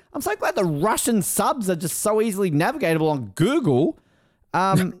PDA? I'm so glad the Russian subs are just so easily navigatable on Google.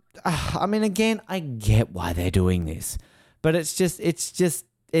 I mean, again, I get why they're doing this, but it's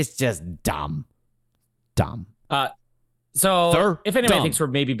just dumb. Dumb. So Sir, if anybody dumb. thinks we're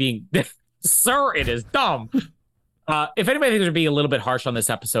maybe being, sir, it is dumb. If anybody thinks we're being a little bit harsh on this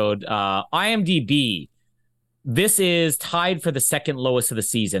episode, IMDb, this is tied for the second lowest of the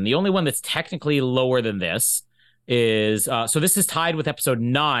season. The only one that's technically lower than this is, so this is tied with episode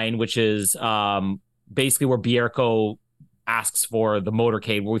 9, which is basically where Bierko asks for the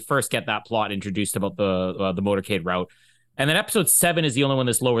motorcade, where we first get that plot introduced about the motorcade route. And then episode 7 is the only one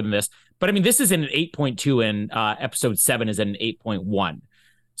that's lower than this. But I mean, this is in an 8.2 and episode 7 is an 8.1.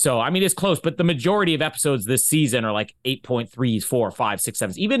 So, I mean, it's close, but the majority of episodes this season are like 8.3s, 4, 5, 6,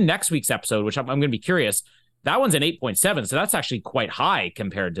 7s. Even next week's episode, which I'm going to be curious, that one's an 8.7, so that's actually quite high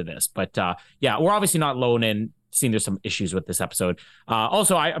compared to this. But yeah, we're obviously not alone in seeing there's some issues with this episode.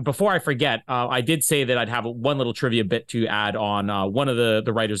 Also, before I forget, I did say that I'd have one little trivia bit to add on one of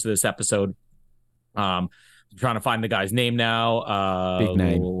the writers of this episode. I'm trying to find the guy's name now. Big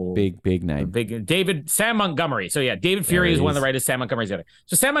name. Big name. Sam Montgomery. So yeah, David Fury is one of the writers. Sam Montgomery's the other.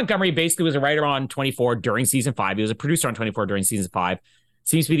 So Sam Montgomery basically was a writer on 24 during season 5. He was a producer on 24 during season 5.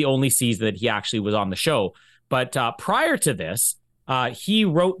 Seems to be the only season that he actually was on the show. But prior to this, he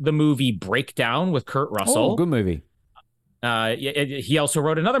wrote the movie Breakdown with Kurt Russell. Oh, good movie. He also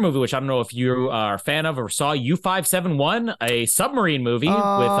wrote another movie, which I don't know if you are a fan of or saw, U-571, a submarine movie with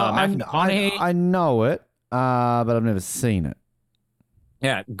Matthew McConaughey. I know it, but I've never seen it.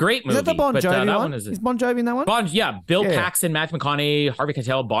 Yeah, great movie. Is that the Bon Jovi that one? Is Bon Jovi in that one? Bill Paxton, Matthew McConaughey, Harvey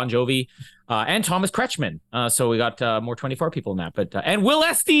Keitel, Bon Jovi, and Thomas Kretschmann. So we got more 24 people in that. But and Will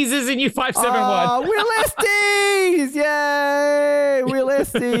Estes is in U-571. Will Estes! Yay! Will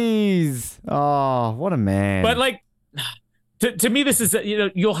Estes! Oh, what a man. But like, to me, this is,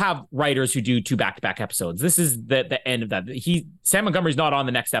 you'll have writers who do 2 back-to-back episodes. This is the end of that. Sam Montgomery's not on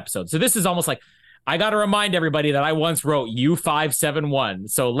the next episode. So this is almost like, I got to remind everybody that I once wrote U-571.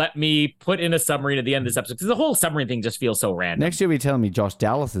 So let me put in a submarine at the end of this episode, because the whole submarine thing just feels so random. Next year, be telling me Josh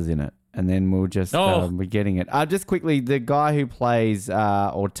Dallas is in it, and then we'll just we're getting it. Just quickly, the guy who plays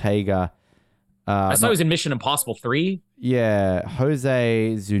Ortega. I saw he was in Mission Impossible 3. Yeah,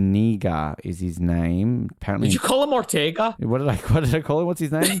 Jose Zuniga is his name. Apparently, did you call him Ortega? What did I call him? What's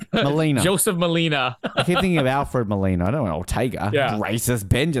his name? Molina. Joseph Molina. I keep thinking of Alfred Molina. I don't know Ortega. Yeah. Racist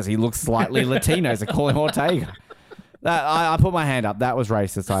Benjis. He looks slightly Latino, so call him Ortega. I put my hand up. That was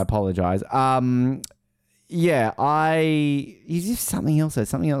racist. I apologize. Yeah, he's just something else.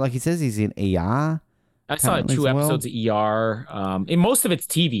 Something else, like he says he's in ER. I saw 2 episodes of ER. In most of it's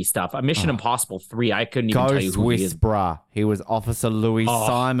TV stuff. Mission Impossible 3. I couldn't even tell you who he is. Whisperer. He was Officer Louis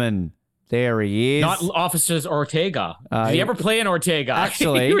Simon. There he is. Not Officer Ortega. Did he ever play an Ortega?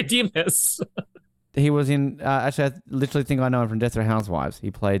 Actually, he redeemed this. He was in. Actually, I literally think I know him from Desperate Housewives. He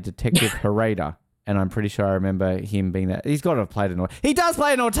played Detective Hereda. And I'm pretty sure I remember him being that. He's got to have played an. He does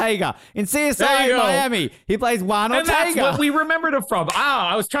play an Ortega in CSI in Miami. He plays one Ortega. And that's what we remembered him from.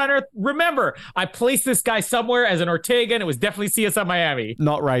 I was trying to remember. I placed this guy somewhere as an Ortega, and it was definitely CSI Miami.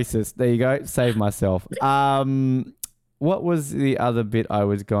 Not racist. There you go. Save myself. What was the other bit I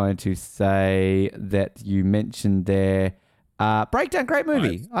was going to say that you mentioned there? Breakdown, great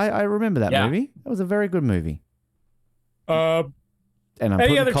movie. I remember that movie. That was a very good movie. And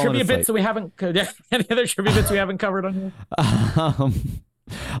any other trivia bits that we haven't? Any other trivia bits we haven't covered on here?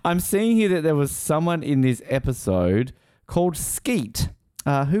 I'm seeing here that there was someone in this episode called Skeet.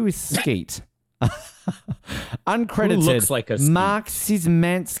 Who is Skeet? Uncredited. Who looks like a Skeet? Mark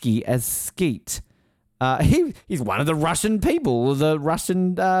Szymanski as Skeet. He's one of the Russian people, the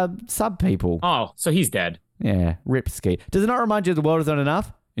Russian sub people. Oh, so he's dead. Yeah, rip Skeet. Does it not remind you of The World Is Not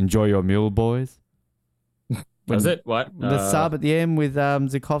Enough? Enjoy your meal, boys. Was it? What? The sub at the end with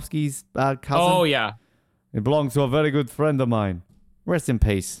Zukovsky's cousin. Oh, yeah. It belongs to a very good friend of mine. Rest in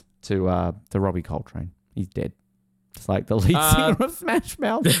peace to Robbie Coltrane. He's dead. Just like the lead singer of Smash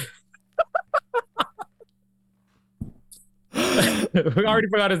Mouth. We already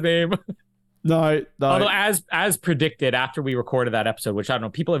forgot his name. No. Although, as predicted after we recorded that episode, which I don't know,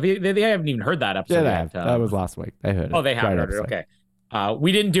 people they haven't even heard that episode. Yeah, they yet. have. That was last week. They heard it. Oh, they have heard it. Okay.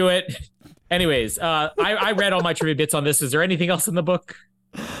 We didn't do it. Anyways, I read all my trivia bits on this. Is there anything else in the book?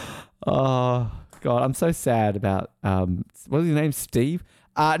 Oh God, I'm so sad about what's his name? Steve?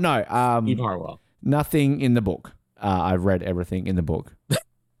 No. Steve Harwell. Nothing in the book. I've read everything in the book.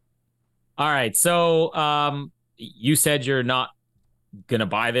 All right. So you said you're not gonna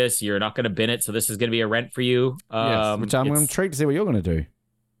buy this. You're not gonna bin it. So this is gonna be a rent for you. Yes, which I'm intrigued to see what you're gonna do.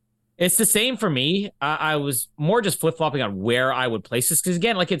 It's the same for me. I was more just flip flopping on where I would place this because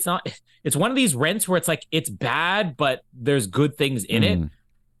again, like it's one of these rents where it's like it's bad, but there's good things in it.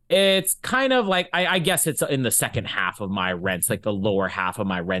 It's kind of like I guess it's in the second half of my rents, like the lower half of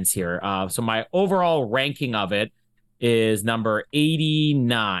my rents here. So my overall ranking of it is number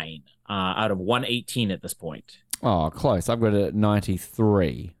 89 out of 118 at this point. Oh, close. I've got it at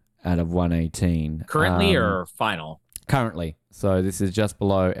 93 out of 118. Currently or final? Currently. So this is just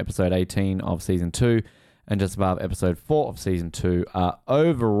below episode 18 of season 2 and just above episode 4 of season 2.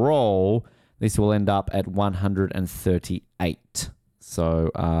 Overall, this will end up at 138.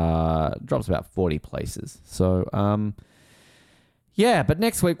 So drops about 40 places. So yeah, but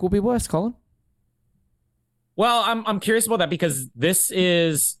next week will be worse, Colin. Well, I'm curious about that because this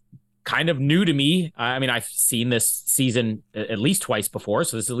is kind of new to me. I mean, I've seen this season at least twice before,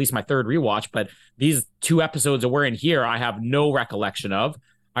 so this is at least my third rewatch, but these 2 episodes that we're in here, I have no recollection of.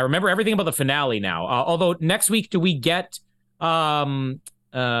 I remember everything about the finale now. Although next week, do we get the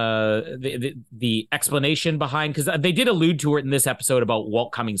explanation behind, because they did allude to it in this episode about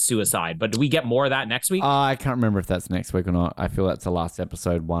Walt Cummings' suicide, but do we get more of that next week? I can't remember if that's next week or not. I feel that's the last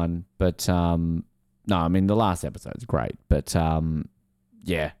episode one, but no, I mean, the last episode's great, but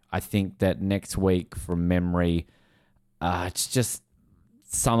yeah, I think that next week from memory, it's just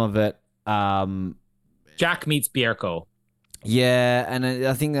some of it. Jack meets Bierko. Yeah, and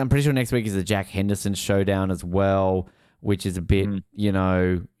I'm pretty sure next week is the Jack Henderson showdown as well, which is a bit,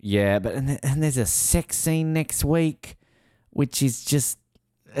 yeah. But and there's a sex scene next week, which is just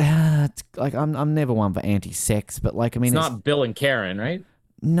it's like I'm never one for anti-sex, but like I mean, it's not Bill and Karen, right?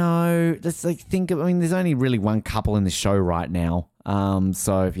 No, let's like think of. I mean, there's only really one couple in the show right now.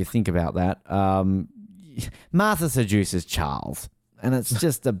 So if you think about that, Martha seduces Charles, and it's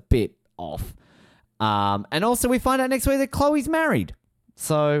just a bit off. And also we find out next week that Chloe's married.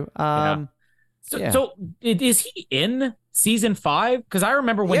 So, So is he in season 5? Because I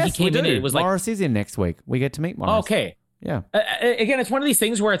remember when he came in, it was like Morris is in next week. We get to meet Morris. Okay. Yeah. Again, it's one of these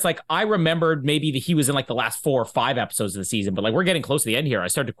things where it's like I remembered maybe that he was in like the last 4 or 5 episodes of the season, but like we're getting close to the end here. I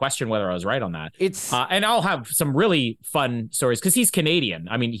started to question whether I was right on that. It's and I'll have some really fun stories because he's Canadian.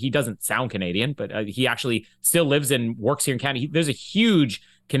 I mean, he doesn't sound Canadian, but he actually still lives and works here in Canada. There's a huge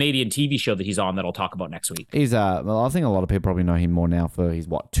Canadian TV show that he's on that I'll talk about next week. He's well, I think a lot of people probably know him more now for his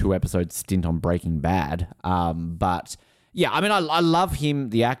 2-episode stint on Breaking Bad. But yeah, I mean, I love him,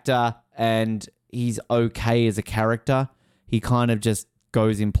 the actor, and he's okay as a character. He kind of just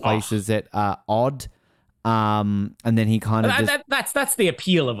goes in places that are odd, and then he kind of that's the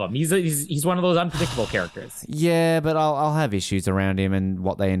appeal of him. He's one of those unpredictable characters. Yeah, but I'll have issues around him and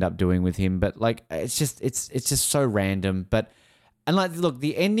what they end up doing with him. But like, it's just so random. And like, look,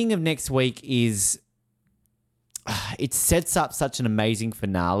 the ending of next week is it sets up such an amazing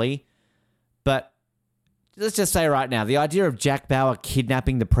finale, but let's just say right now, the idea of Jack Bauer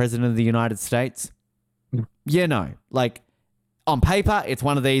kidnapping the president of the United States, like on paper, it's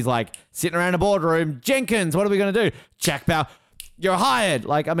one of these like sitting around a boardroom, Jenkins, what are we going to do? Jack Bauer, you're hired.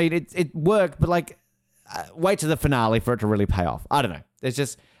 Like, I mean, it worked, but like, wait to the finale for it to really pay off. I don't know. There's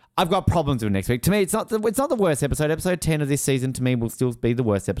just, I've got problems with next week. To me, it's not the worst episode. Episode 10 of this season, to me, will still be the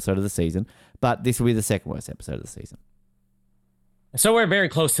worst episode of the season, but this will be the second worst episode of the season. So we're very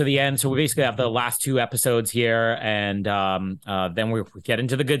close to the end. So we basically have the last 2 episodes here, and then we get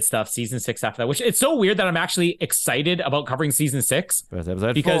into the good stuff, season 6 after that, which it's so weird that I'm actually excited about covering season 6. First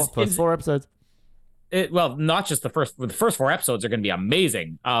episode, because first 4 episodes. Well, not just the first 4 episodes are going to be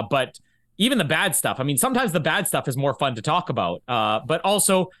amazing, but even the bad stuff. I mean, sometimes the bad stuff is more fun to talk about, but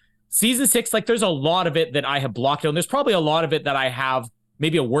also season 6, like there's a lot of it that I have blocked out. And there's probably a lot of it that I have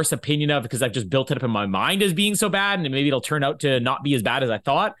maybe a worse opinion of because I've just built it up in my mind as being so bad, and maybe it'll turn out to not be as bad as I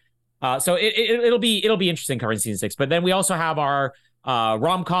thought. So it'll be interesting covering season 6. But then we also have our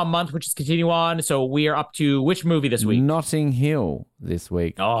rom-com month, which is continue on. So we are up to which movie this week? Notting Hill this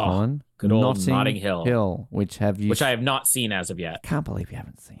week, Colin. Good old Notting Hill. Which I have not seen as of yet. I can't believe you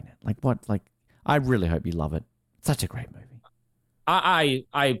haven't seen it. Like what? Like I really hope you love it. Such a great movie.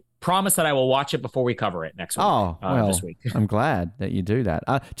 I promise that I will watch it before we cover it next week. Oh, well, this week. I'm glad that you do that.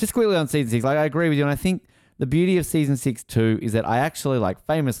 Just quickly on season 6, like I agree with you, and I think the beauty of season 6 too is that I actually like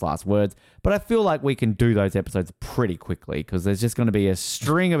famous last words, but I feel like we can do those episodes pretty quickly because there's just going to be a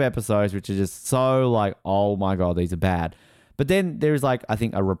string of episodes which are just so like, oh my God, these are bad. But then there's like, I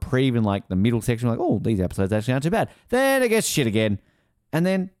think a reprieve in like the middle section, like, oh, these episodes actually aren't too bad. Then it gets shit again. And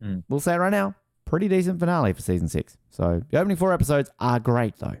then we'll say it right now, pretty decent finale for season 6. So the opening 4 episodes are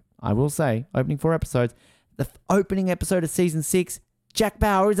great though. I will say, opening 4 episodes. The opening episode of season 6, Jack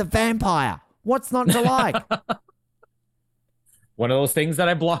Bauer is a vampire. What's not to like? One of those things that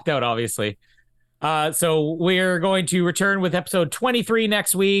I blocked out, obviously. So we're going to return with episode 23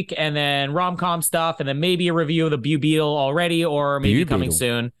 next week, and then rom-com stuff, and then maybe a review of the Bew Beetle already, or maybe coming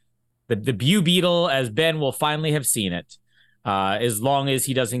soon. The Bew Beetle, as Ben will finally have seen it. As long as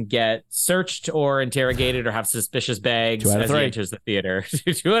he doesn't get searched or interrogated or have suspicious bags as he enters the theater.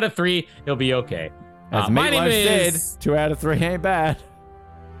 2 out of 3, he'll be okay. As my name Meatloaf is... said, 2 out of 3 ain't bad.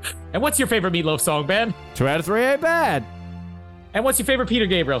 And what's your favorite Meatloaf song, Ben? 2 out of 3 ain't bad. And what's your favorite Peter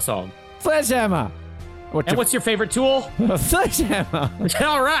Gabriel song? Sledgehammer. What's your favorite Tool? Sledgehammer.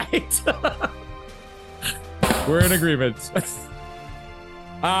 All right. We're in agreement.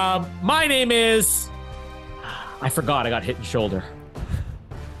 My name is... I forgot I got hit in the shoulder.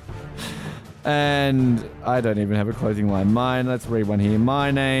 And I don't even have a closing line. Let's read one here. My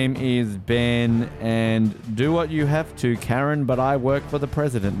name is Ben, and do what you have to, Karen, but I work for the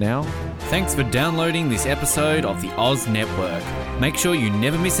president now. Thanks for downloading this episode of the Oz Network. Make sure you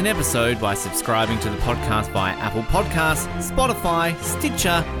never miss an episode by subscribing to the podcast via Apple Podcasts, Spotify,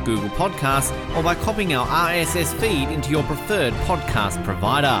 Stitcher, Google Podcasts, or by copying our RSS feed into your preferred podcast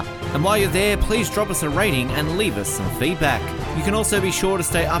provider. And while you're there, please drop us a rating and leave us some feedback. You can also be sure to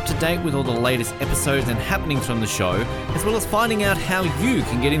stay up to date with all the latest episodes and happenings from the show, as well as finding out how you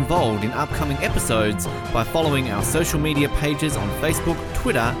can get involved in upcoming episodes by following our social media pages on Facebook,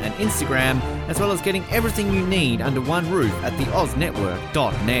 Twitter, and Instagram, as well as getting everything you need under one roof at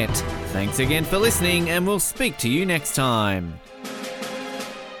theoznetwork.net. Thanks again for listening, and we'll speak to you next time.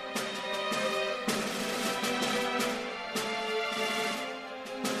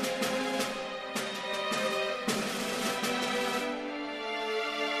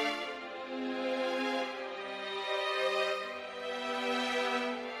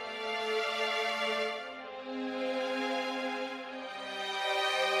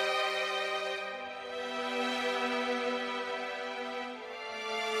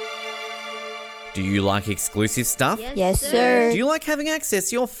 Do you like exclusive stuff? Yes, sir. Do you like having access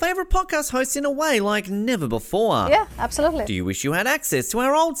to your favourite podcast hosts in a way like never before? Yeah, absolutely. Do you wish you had access to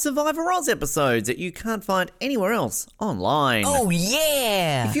our old Survivor Oz episodes that you can't find anywhere else online? Oh,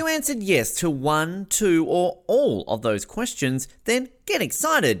 yeah! If you answered yes to 1, 2, or all of those questions, then get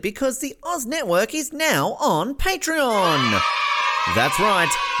excited because the Oz Network is now on Patreon. That's right,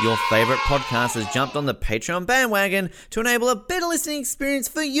 your favourite podcast has jumped on the Patreon bandwagon to enable a better listening experience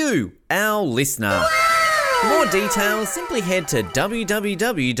for you, our listener. For more details, simply head to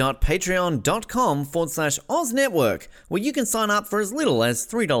www.patreon.com/Oz Network, where you can sign up for as little as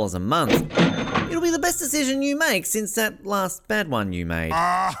 $3 a month. It'll be the best decision you make since that last bad one you made.